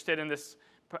you interested in this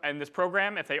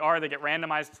program? If they are, they get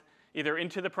randomized either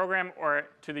into the program or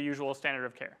to the usual standard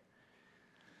of care.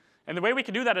 And the way we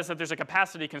can do that is that there's a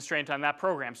capacity constraint on that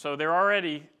program. So there are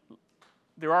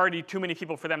already too many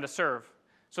people for them to serve.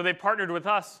 So they partnered with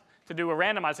us to do a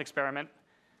randomized experiment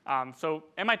So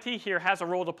MIT here has a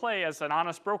role to play as an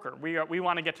honest broker. We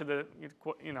want to get to the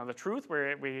truth,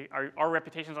 where our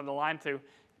reputation's on the line to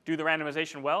do the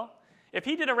randomization well. If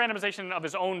he did a randomization of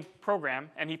his own program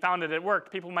and he found that it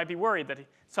worked, people might be worried that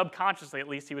subconsciously at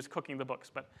least he was cooking the books.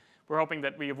 But we're hoping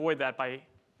that we avoid that by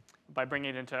bringing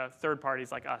it into third parties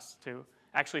like us to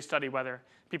actually study whether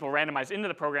people randomized into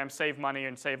the program save money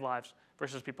and save lives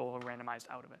versus people who are randomized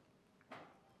out of it.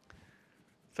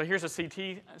 So here's a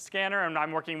CT scanner, and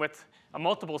I'm working with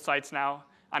multiple sites now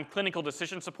on clinical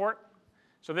decision support.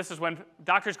 So this is when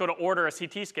doctors go to order a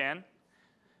CT scan.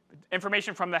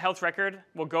 Information from the health record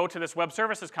will go to this web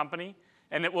services company,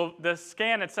 and the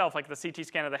scan itself, like the CT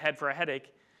scan of the head for a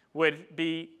headache, would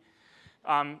be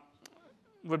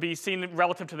seen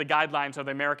relative to the guidelines of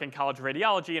the American College of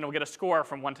Radiology, and it will get a score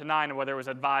from 1 to 9 on whether it was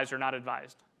advised or not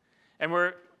advised. And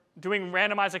we're doing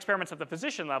randomized experiments at the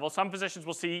physician level. Some physicians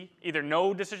will see either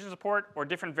no decision support or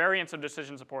different variants of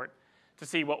decision support to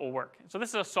see what will work. So this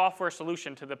is a software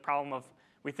solution to the problem of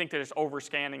we think there's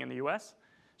over-scanning in the US.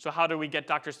 So how do we get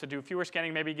doctors to do fewer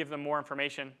scanning, maybe give them more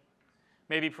information,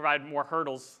 maybe provide more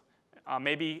hurdles,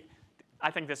 maybe,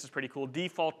 I think this is pretty cool,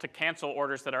 default to cancel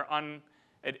orders that are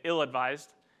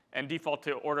ill-advised and default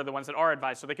to order the ones that are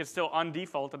advised. So they could still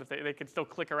undefault, and they could still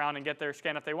click around and get their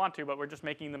scan if they want to, but we're just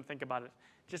making them think about it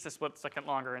just a split second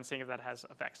longer and seeing if that has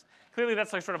effects. Clearly,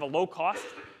 that's like sort of a low-cost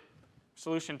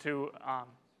solution to,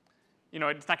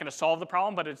 it's not going to solve the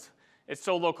problem, but it's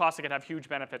so low cost it can have huge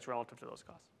benefits relative to those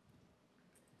costs.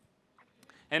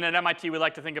 And at MIT, we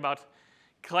like to think about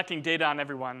collecting data on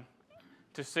everyone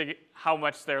to see how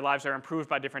much their lives are improved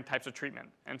by different types of treatment.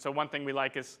 And so one thing we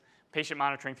like is patient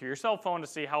monitoring through your cell phone to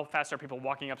see how fast are people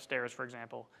walking upstairs, for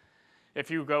example.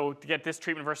 If you go to get this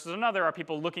treatment versus another, are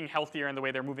people looking healthier in the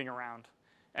way they're moving around?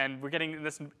 And we're getting in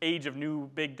this age of new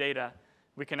big data,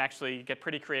 we can actually get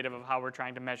pretty creative of how we're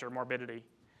trying to measure morbidity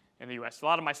in the US. A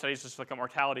lot of my studies just look at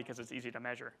mortality because it's easy to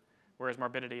measure, whereas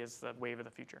morbidity is the wave of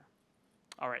the future.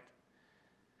 All right,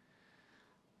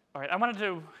 I wanted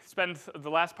to spend the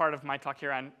last part of my talk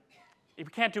here on we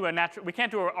can't do a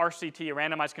RCT, a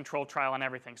randomized controlled trial on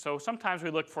everything. So sometimes we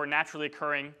look for naturally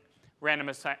occurring random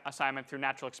assignment through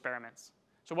natural experiments.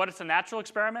 So what is a natural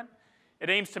experiment? It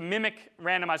aims to mimic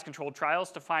randomized controlled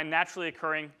trials to find naturally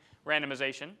occurring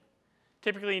randomization.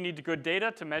 Typically, you need good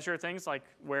data to measure things like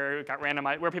where people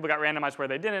got randomized, where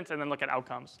they didn't, and then look at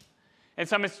outcomes. And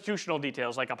some institutional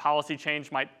details, like a policy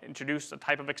change might introduce a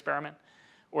type of experiment,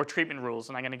 or treatment rules,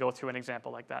 and I'm going to go through an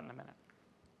example like that in a minute.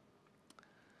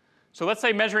 So let's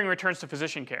say measuring returns to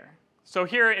physician care. So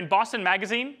here in Boston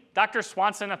Magazine, Dr.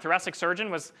 Swanson, a thoracic surgeon,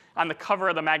 was on the cover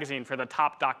of the magazine for the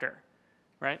top doctor.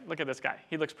 Right? Look at this guy.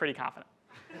 He looks pretty confident.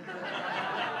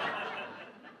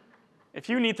 If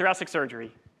you need thoracic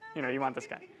surgery, you want this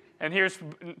guy. And here's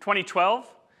 2012.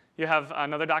 You have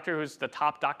another doctor who's the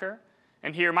top doctor.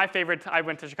 And here, my favorite, I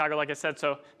went to Chicago, like I said,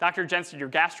 so Dr. Jensen, your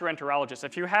gastroenterologist.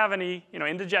 If you have any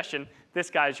indigestion, this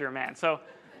guy's your man. So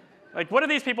what do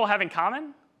these people have in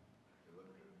common?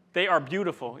 They are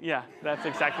beautiful. Yeah, that's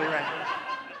exactly right.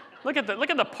 Look at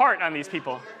the part on these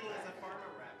people.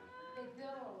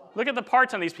 Look at the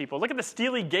parts on these people. Look at the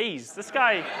steely gaze. This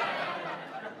guy,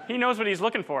 he knows what he's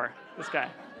looking for, this guy.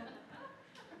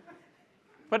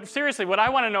 But seriously, what I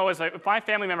want to know is if my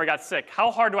family member got sick,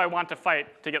 how hard do I want to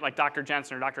fight to get like Dr.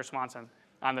 Jensen or Dr. Swanson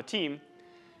on the team?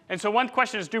 And so one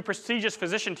question is, do prestigious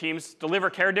physician teams deliver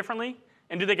care differently,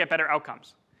 and do they get better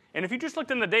outcomes? And if you just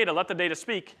looked in the data, let the data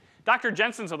speak, Dr.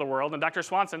 Jensens of the world and Dr.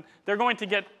 Swanson, they're going to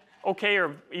get okay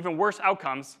or even worse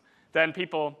outcomes than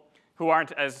people who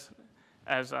aren't as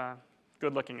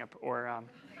good-looking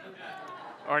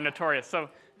or notorious. So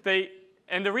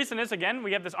and the reason is, again,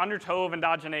 we have this undertow of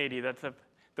endogeneity, that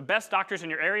the best doctors in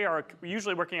your area are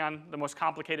usually working on the most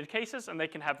complicated cases, and they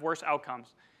can have worse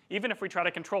outcomes, even if we try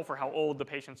to control for how old the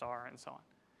patients are and so on.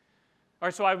 All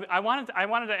right, so I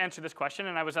wanted to answer this question,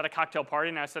 and I was at a cocktail party,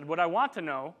 and I said, what I want to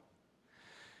know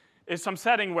is some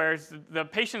setting where the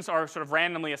patients are sort of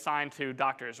randomly assigned to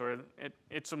doctors, or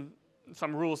it's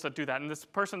some rules that do that. And this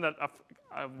person,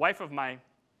 a wife of my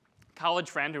college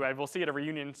friend, who I will see at a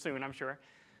reunion soon, I'm sure,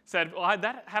 said, well,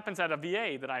 that happens at a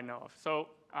VA that I know of. So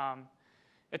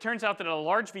it turns out that at a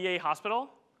large VA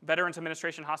hospital, Veterans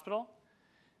Administration Hospital,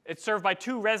 it's served by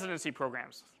 2 residency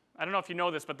programs. I don't know if you know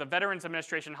this, but the Veterans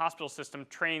Administration Hospital System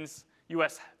trains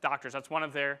US doctors. That's one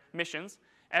of their missions.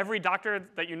 Every doctor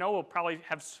that you know will probably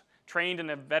have trained in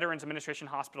a Veterans Administration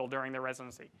hospital during their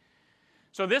residency.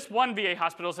 So this one VA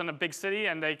hospital is in a big city,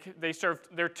 and there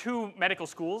are 2 medical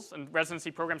schools and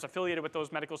residency programs affiliated with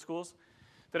those medical schools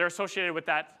that are associated with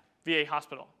that VA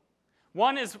hospital.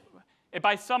 One is,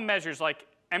 by some measures, like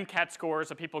MCAT scores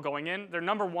of people going in, they're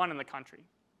 #1 in the country.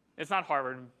 It's not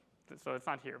Harvard, so it's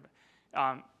not here.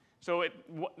 But,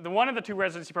 one of the two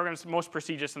residency programs most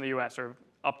prestigious in the US are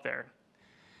up there.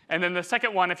 And then the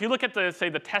second one, if you look at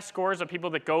the test scores of people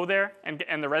that go there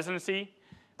and the residency,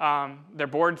 their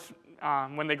boards,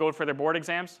 when they go for their board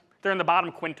exams, they're in the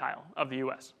bottom quintile of the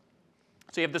US.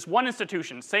 So you have this one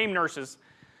institution, same nurses,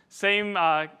 same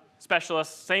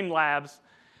specialists, same labs,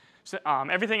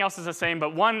 everything else is the same,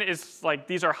 but one is like,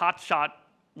 these are hotshot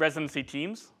residency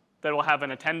teams that will have an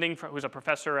attending who's a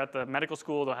professor at the medical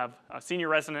school, they'll have a senior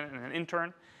resident and an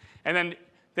intern, and then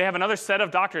they have another set of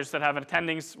doctors that have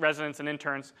attendings, residents, and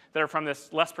interns that are from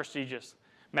this less prestigious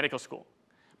medical school.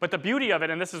 But the beauty of it,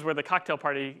 and this is where the cocktail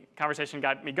party conversation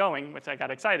got me going, which I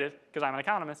got excited because I'm an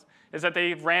economist, is that they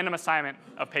have random assignment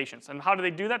of patients. And how do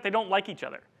they do that? They don't like each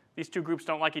other. These two groups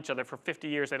don't like each other. For 50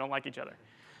 years, they don't like each other.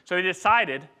 So they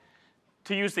decided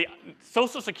to use the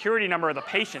social security number of the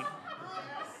patient.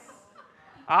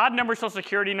 Odd number social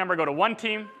security number go to one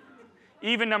team,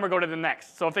 even number go to the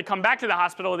next. So if they come back to the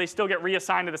hospital, they still get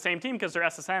reassigned to the same team because their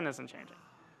SSN isn't changing.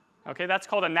 Okay, that's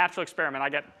called a natural experiment. I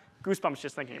get goosebumps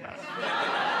just thinking about it.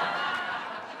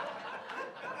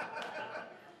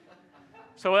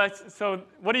 So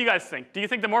what do you guys think? Do you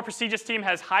think the more prestigious team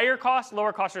has higher costs,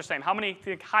 lower costs, or the same? How many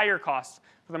think higher costs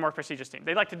for the more prestigious team?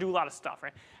 They like to do a lot of stuff,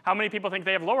 right? How many people think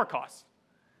they have lower costs?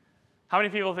 How many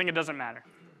people think it doesn't matter?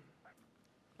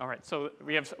 All right, so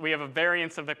we have a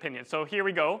variance of opinion. So here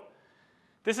we go.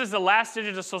 This is the last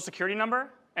digit of social security number,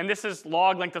 and this is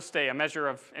log length of stay, a measure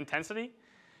of intensity.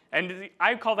 And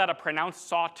I call that a pronounced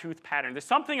sawtooth pattern. There's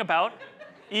something about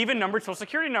even numbered social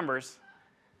security numbers.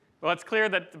 Well, it's clear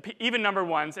that the even numbered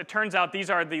ones, it turns out these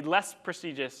are the less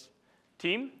prestigious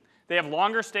team. They have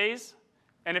longer stays,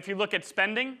 and if you look at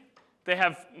spending, they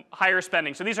have higher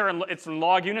spending. So it's in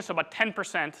log units, so about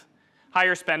 10%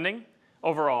 higher spending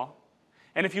overall.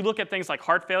 And if you look at things like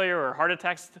heart failure or heart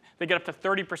attacks, they get up to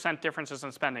 30% differences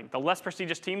in spending. The less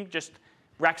prestigious team just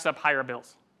racks up higher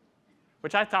bills,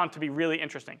 which I found to be really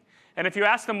interesting. And if you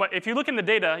ask them if you look in the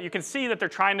data, you can see that they're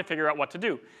trying to figure out what to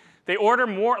do. They order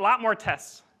a lot more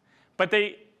tests, but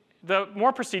the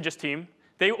more prestigious team,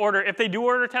 if they do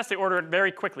order tests, they order it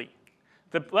very quickly.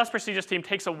 The less prestigious team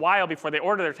takes a while before they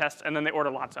order their tests, and then they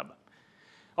order lots of them.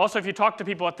 Also, if you talk to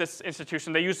people at this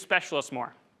institution, they use specialists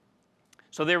more.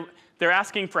 So they're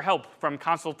asking for help from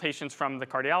consultations from the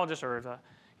cardiologist or the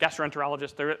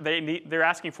gastroenterologist. They're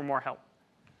asking for more help.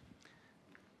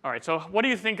 All right, so what do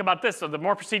you think about this? So the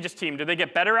more prestigious team, do they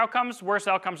get better outcomes, worse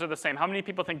outcomes, or the same? How many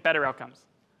people think better outcomes?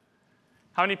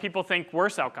 How many people think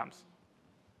worse outcomes?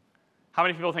 How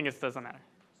many people think it doesn't matter?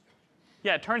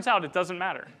 Yeah, it turns out it doesn't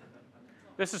matter.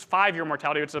 This is 5-year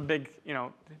mortality, which is a big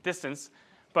distance,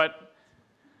 but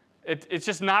it's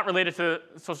just not related to the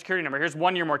social security number. Here's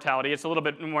 1-year mortality. It's a little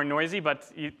bit more noisy,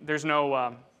 but there's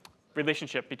no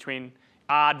relationship between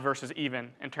odd versus even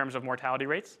in terms of mortality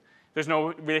rates. There's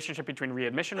no relationship between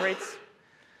readmission rates.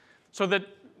 So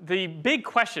the big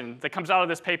question that comes out of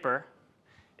this paper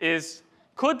is,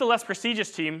 could the less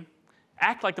prestigious team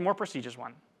act like the more prestigious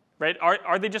one? Right?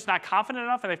 Are they just not confident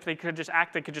enough? And if they could just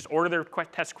act, they could just order their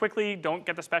tests quickly, don't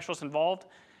get the specialists involved?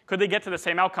 Could they get to the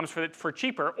same outcomes for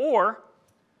cheaper? Or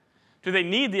do they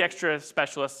need the extra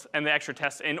specialists and the extra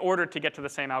tests in order to get to the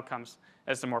same outcomes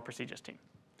as the more prestigious team?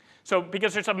 So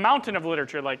because there's a mountain of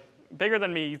literature, like bigger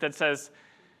than me, that says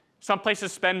some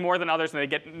places spend more than others and they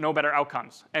get no better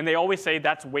outcomes. And they always say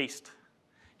that's waste.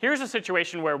 Here's a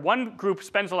situation where one group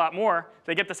spends a lot more,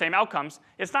 they get the same outcomes.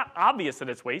 It's not obvious that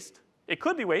it's waste. It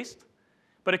could be waste,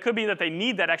 but it could be that they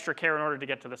need that extra care in order to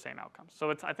get to the same outcomes.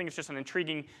 So I think it's just an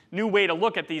intriguing new way to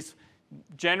look at these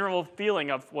general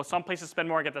feeling of, well, some places spend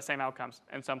more and get the same outcomes,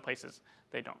 and some places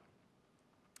they don't.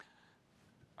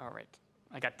 All right,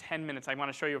 I got 10 minutes. I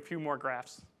want to show you a few more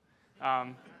graphs.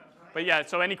 But yeah,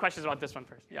 so any questions about this one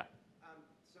first? Yeah.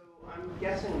 So I'm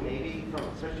guessing maybe,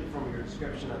 especially from your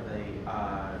description of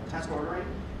the test ordering,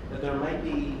 that there might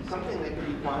be something that could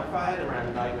be quantified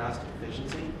around diagnostic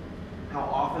efficiency. How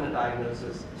often a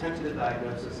tentative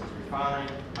diagnosis is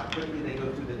refined, how quickly they go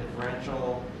through the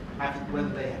differential, whether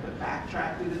they have to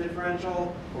backtrack through the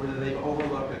differential, or whether they've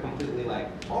overlooked a completely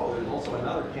there's also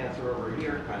another cancer over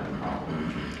here kind of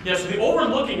problem. Yeah, so the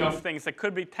overlooking of things that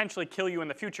could potentially kill you in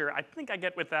the future, I think I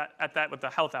get with that with the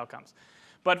health outcomes.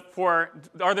 But are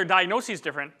their diagnoses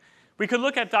different? We could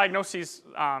look at diagnoses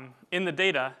in the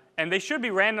data, and they should be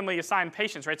randomly assigned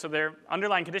patients, right? So their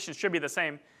underlying conditions should be the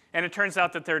same. And it turns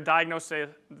out that their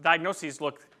diagnoses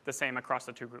look the same across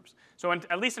the two groups. So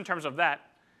at least in terms of that,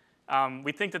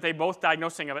 we think that they both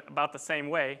diagnosing about the same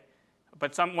way,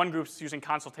 but one group's using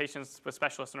consultations with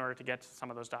specialists in order to get to some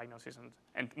of those diagnoses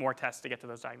and more tests to get to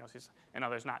those diagnoses, and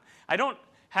others not. I don't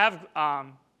have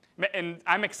And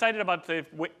I'm excited about the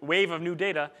wave of new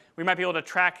data. We might be able to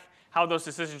track how those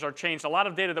decisions are changed. A lot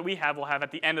of data that we have will have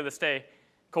at the end of the stay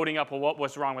coding up what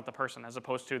was wrong with the person, as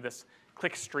opposed to this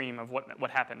click stream of what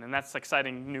happened. And that's an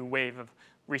exciting new wave of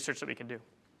research that we can do.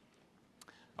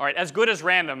 All right, as good as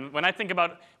random. When I think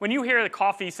about, when you hear that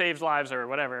coffee saves lives or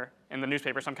whatever in the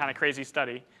newspaper, some kind of crazy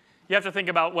study, you have to think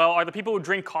about, well, are the people who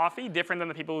drink coffee different than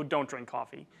the people who don't drink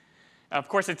coffee? Of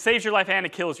course, it saves your life and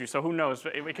it kills you, so who knows?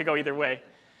 It could go either way.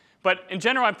 But in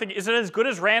general, I'm thinking, is it as good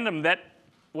as random that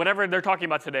whatever they're talking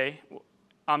about today,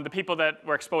 the people that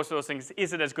were exposed to those things,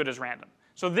 is it as good as random?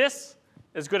 So this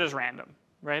is good as random,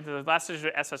 right? The last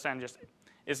digit of SSN just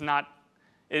is not,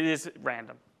 it is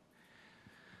random.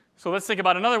 So let's think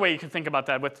about another way you could think about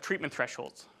that with treatment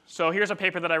thresholds. So here's a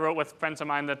paper that I wrote with friends of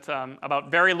mine that, about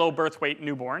very low birth weight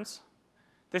newborns.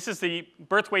 This is the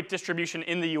birth weight distribution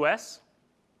in the US.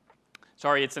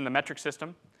 Sorry, it's in the metric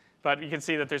system, but you can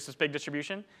see that there's this big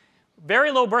distribution.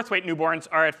 Very low birth weight newborns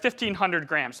are at 1,500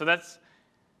 grams. So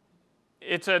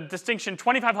it's a distinction.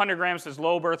 2,500 grams is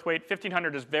low birth weight.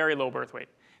 1,500 is very low birth weight.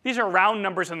 These are round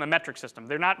numbers in the metric system.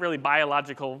 They're not really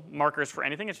biological markers for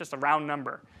anything. It's just a round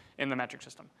number in the metric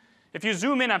system. If you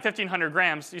zoom in on 1,500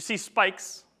 grams, you see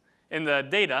spikes in the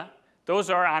data. Those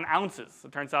are on ounces.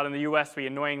 It turns out in the US, we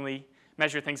annoyingly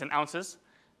measure things in ounces.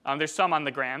 There's some on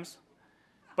the grams.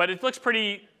 But it looks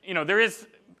pretty, there is,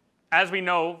 as we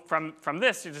know from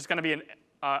this, there's going to be an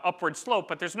upward slope,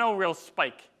 but there's no real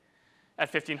spike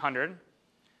at 1,500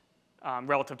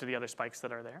 relative to the other spikes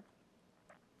that are there.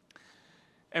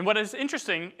 And what is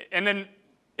interesting, and then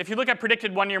if you look at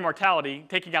predicted one-year mortality,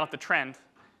 taking out the trend,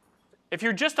 if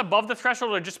you're just above the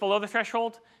threshold or just below the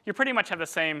threshold, you pretty much have the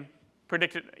same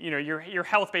predicted, your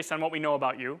health based on what we know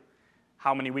about you,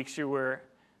 how many weeks you were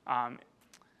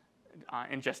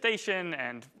in gestation,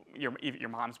 and your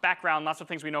mom's background, lots of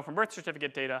things we know from birth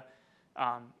certificate data.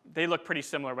 They look pretty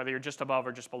similar whether you're just above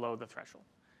or just below the threshold.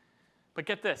 But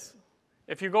get this.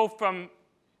 If you go from,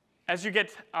 as you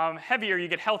get heavier, you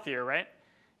get healthier, right?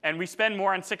 And we spend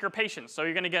more on sicker patients. So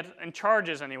you're going to get, in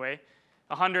charges anyway,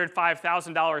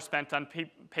 $105,000 spent on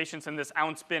patients in this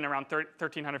ounce bin around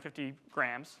 1,350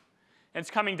 grams. And it's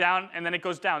coming down, and then it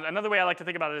goes down. Another way I like to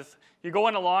think about it is you're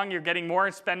going along, you're getting more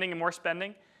spending and more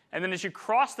spending. And then as you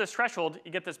cross this threshold,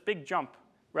 you get this big jump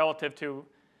relative to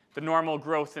the normal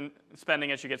growth in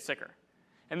spending as you get sicker.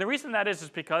 And the reason that is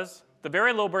because the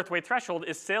very low birth weight threshold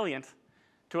is salient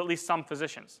to at least some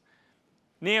physicians.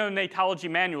 Neonatology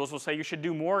manuals will say you should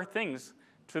do more things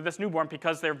to this newborn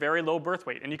because they're very low birth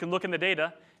weight. And you can look in the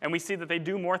data, and we see that they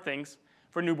do more things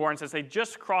for newborns as they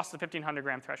just cross the 1,500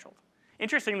 gram threshold.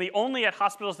 Interestingly, only at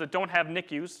hospitals that don't have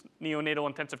NICUs, neonatal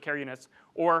intensive care units,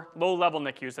 or low-level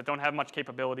NICUs that don't have much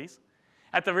capabilities.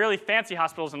 At the really fancy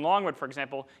hospitals in Longwood, for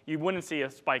example, you wouldn't see a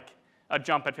spike, a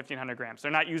jump at 1,500 grams. They're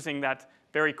not using that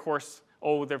very coarse, they're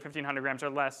 1,500 grams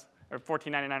or less, or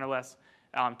 $14.99 or less,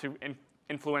 to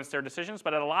influence their decisions.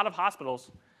 But at a lot of hospitals,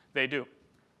 they do.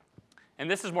 And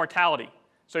this is mortality.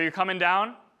 So you're coming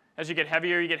down. As you get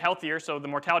heavier, you get healthier. So the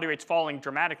mortality rate's falling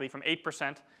dramatically from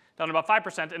 8% down to about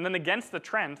 5%. And then against the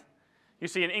trend, you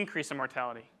see an increase in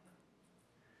mortality.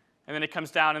 And then it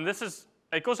comes down. And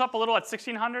it goes up a little at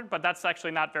 1,600, but that's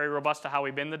actually not very robust to how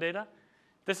we bin the data.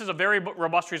 This is a very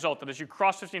robust result that as you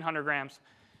cross 1,500 grams,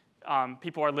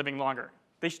 people are living longer.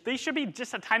 They should be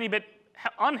just a tiny bit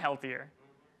unhealthier,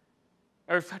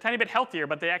 or a tiny bit healthier,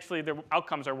 but their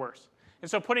outcomes are worse. And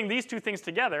so putting these two things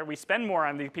together, we spend more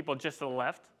on the people just to the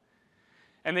left,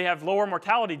 and they have lower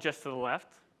mortality just to the left,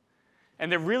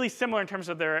 and they're really similar in terms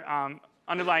of their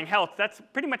underlying health. That's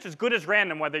pretty much as good as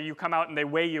random whether you come out and they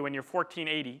weigh you and you're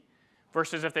 1,480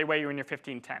 versus if they weigh you and you're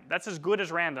 1,510. That's as good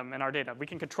as random in our data. We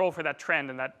can control for that trend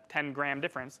and that 10-gram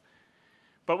difference,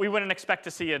 but we wouldn't expect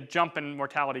to see a jump in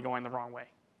mortality going the wrong way.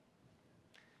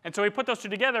 And so we put those two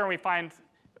together and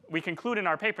we conclude in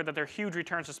our paper that there are huge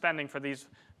returns to spending for these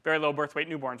very low birth weight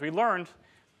newborns. We learned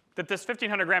that this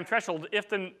 1,500 gram threshold, if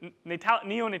the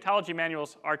neonatology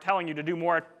manuals are telling you to do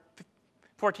more at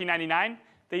 $14.99,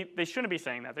 they shouldn't be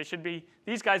saying that. They should be,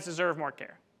 these guys deserve more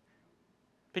care.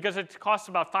 Because it costs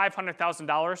about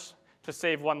 $500,000 to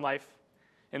save one life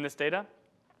in this data.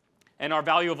 And our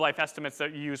value of life estimates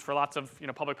that you use for lots of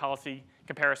public policy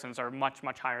comparisons are much,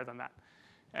 much higher than that.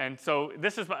 And so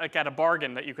this is like at a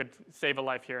bargain that you could save a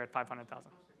life here at $500,000.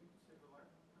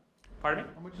 Pardon me?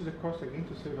 How much does it cost again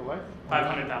to save a life?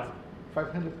 $500,000.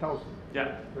 $500,000.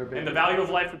 Yeah. And the value of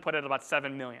life we put at about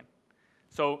 $7 million.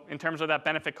 So in terms of that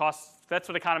benefit cost, that's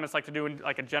what economists like to do in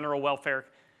like a general welfare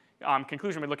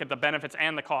conclusion. We look at the benefits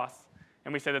and the costs,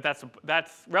 and we say that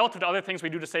that's relative to other things we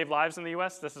do to save lives in the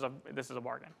U.S. This is a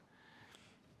bargain.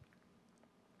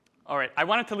 All right, I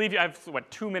wanted to leave you, I have,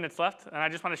 2 minutes left, and I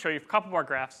just want to show you a couple more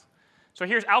graphs. So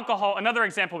here's alcohol. Another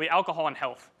example would be alcohol and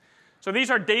health. So these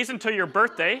are days until your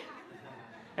birthday,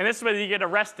 and this is where you get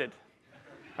arrested.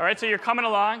 All right, so you're coming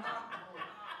along,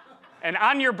 and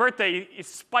on your birthday, you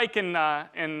spike in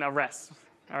arrests.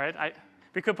 All right,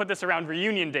 we could put this around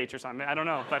reunion dates or something. I don't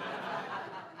know, but.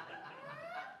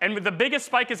 And the biggest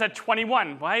spike is at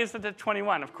 21. Why is it at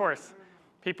 21? Of course,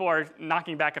 people are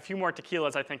knocking back a few more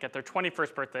tequilas, I think, at their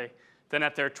 21st birthday than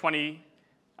at their 20th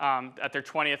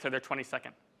or their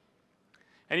 22nd.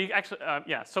 And you actually,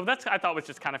 yeah, so that's I thought was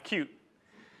just kind of cute.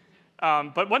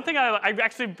 But one thing I've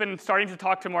actually been starting to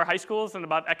talk to more high schools and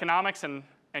about economics and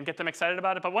get them excited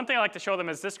about it. But one thing I like to show them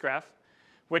is this graph,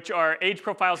 which are age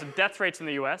profiles of death rates in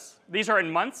the US. These are in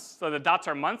months, so the dots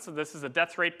are months. So this is the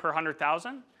death rate per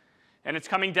 100,000. And it's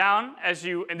coming down as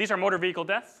you, and these are motor vehicle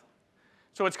deaths.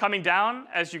 So it's coming down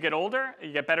as you get older.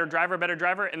 You get better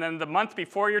driver. And then the month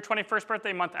before your 21st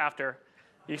birthday, month after,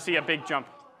 you see a big jump.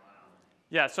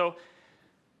 Yeah, so,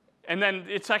 and then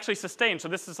it's actually sustained. So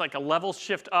this is like a level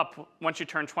shift up once you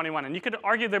turn 21. And you could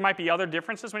argue there might be other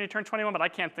differences when you turn 21, but I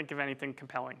can't think of anything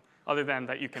compelling other than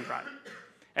that you can drive.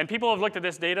 And people have looked at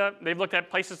this data. They've looked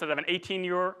at places that have an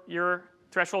 18-year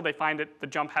threshold. They find that the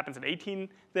jump happens at 18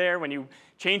 there. When you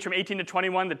change from 18 to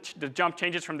 21, the jump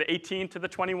changes from the 18 to the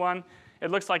 21.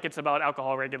 It looks like it's about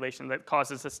alcohol regulation that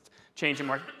causes this change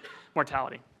in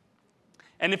mortality.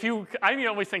 And I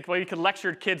always think, well, you could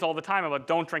lecture kids all the time about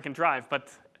don't drink and drive,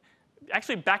 but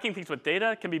actually backing things with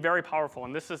data can be very powerful.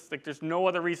 And this is like, there's no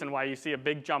other reason why you see a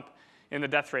big jump in the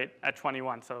death rate at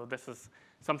 21. So this is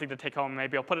something to take home.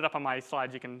 Maybe I'll put it up on my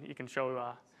slides. You can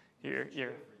show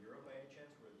your.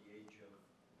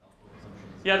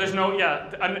 Yeah, there's no,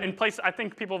 yeah, in place, I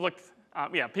think people have looked,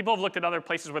 people have looked at other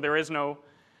places where there is no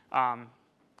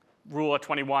rule at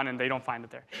 21 and they don't find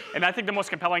it there. And I think the most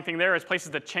compelling thing there is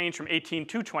places that change from 18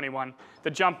 to 21.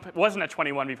 The jump wasn't at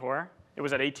 21 before, it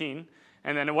was at 18.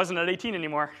 And then it wasn't at 18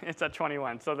 anymore, it's at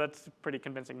 21. So that's pretty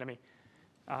convincing to me.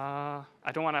 I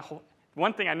don't want to,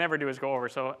 one thing I never do is go over,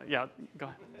 so yeah, go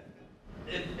ahead.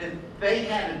 If they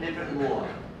had a different law,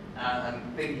 I'm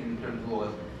thinking in terms of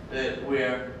laws,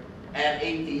 where at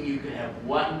 18 you could have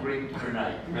 1 drink per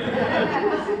night.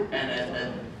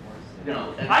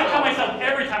 I tell myself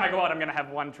every time I go out I'm going to have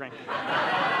 1 drink. No,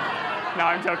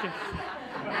 I'm joking.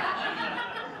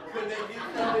 Could they do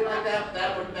something like that?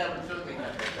 That would certainly not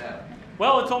like that.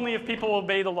 Well, it's only if people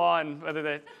obey the law and whether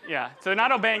they, yeah. So they're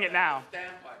not obeying it now.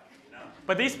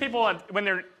 But these people, when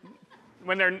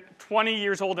they're 20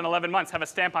 years old and 11 months, have a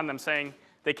stamp on them saying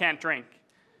they can't drink.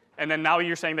 And then now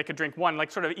you're saying they could drink 1,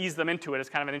 like sort of ease them into it is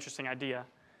kind of an interesting idea.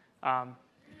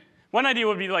 One idea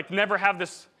would be like never have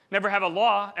a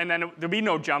law, and then there'll be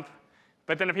no jump.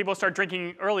 But then if people start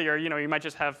drinking earlier, you might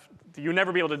just have, you'll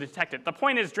never be able to detect it. The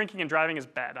point is drinking and driving is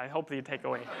bad. I hope that you take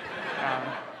away.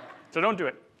 So don't do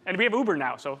it. And we have Uber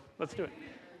now, so let's do it.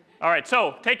 All right,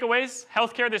 so takeaways,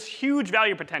 healthcare, this huge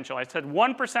value potential. I said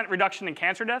 1% reduction in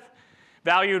cancer death,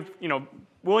 valued,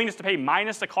 willingness to pay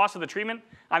minus the cost of the treatment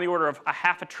on the order of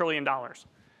 $500 billion.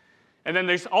 And then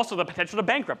there's also the potential to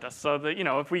bankrupt us. So that,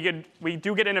 if we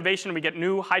do get innovation, we get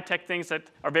new high-tech things that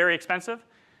are very expensive,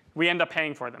 we end up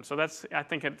paying for them. So that's, I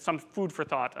think, some food for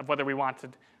thought of whether we want to,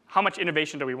 how much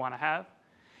innovation do we want to have.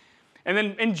 And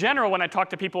then in general, when I talk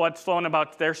to people at Sloan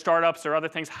about their startups or other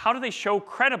things, how do they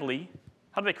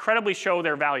credibly show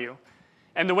their value?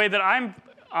 And the way that I'm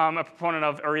a proponent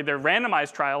of are either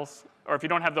randomized trials, or if you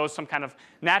don't have those, some kind of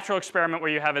natural experiment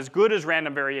where you have as good as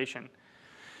random variation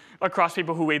across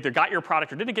people who either got your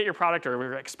product or didn't get your product, or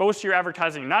were exposed to your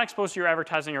advertising, not exposed to your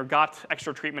advertising, or got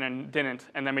extra treatment and didn't,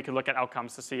 and then we could look at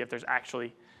outcomes to see if there's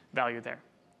actually value there.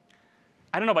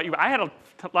 I don't know about you, but I had a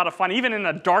lot of fun, even in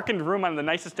a darkened room on the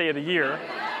nicest day of the year,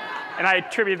 and I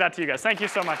attribute that to you guys. Thank you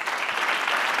so much.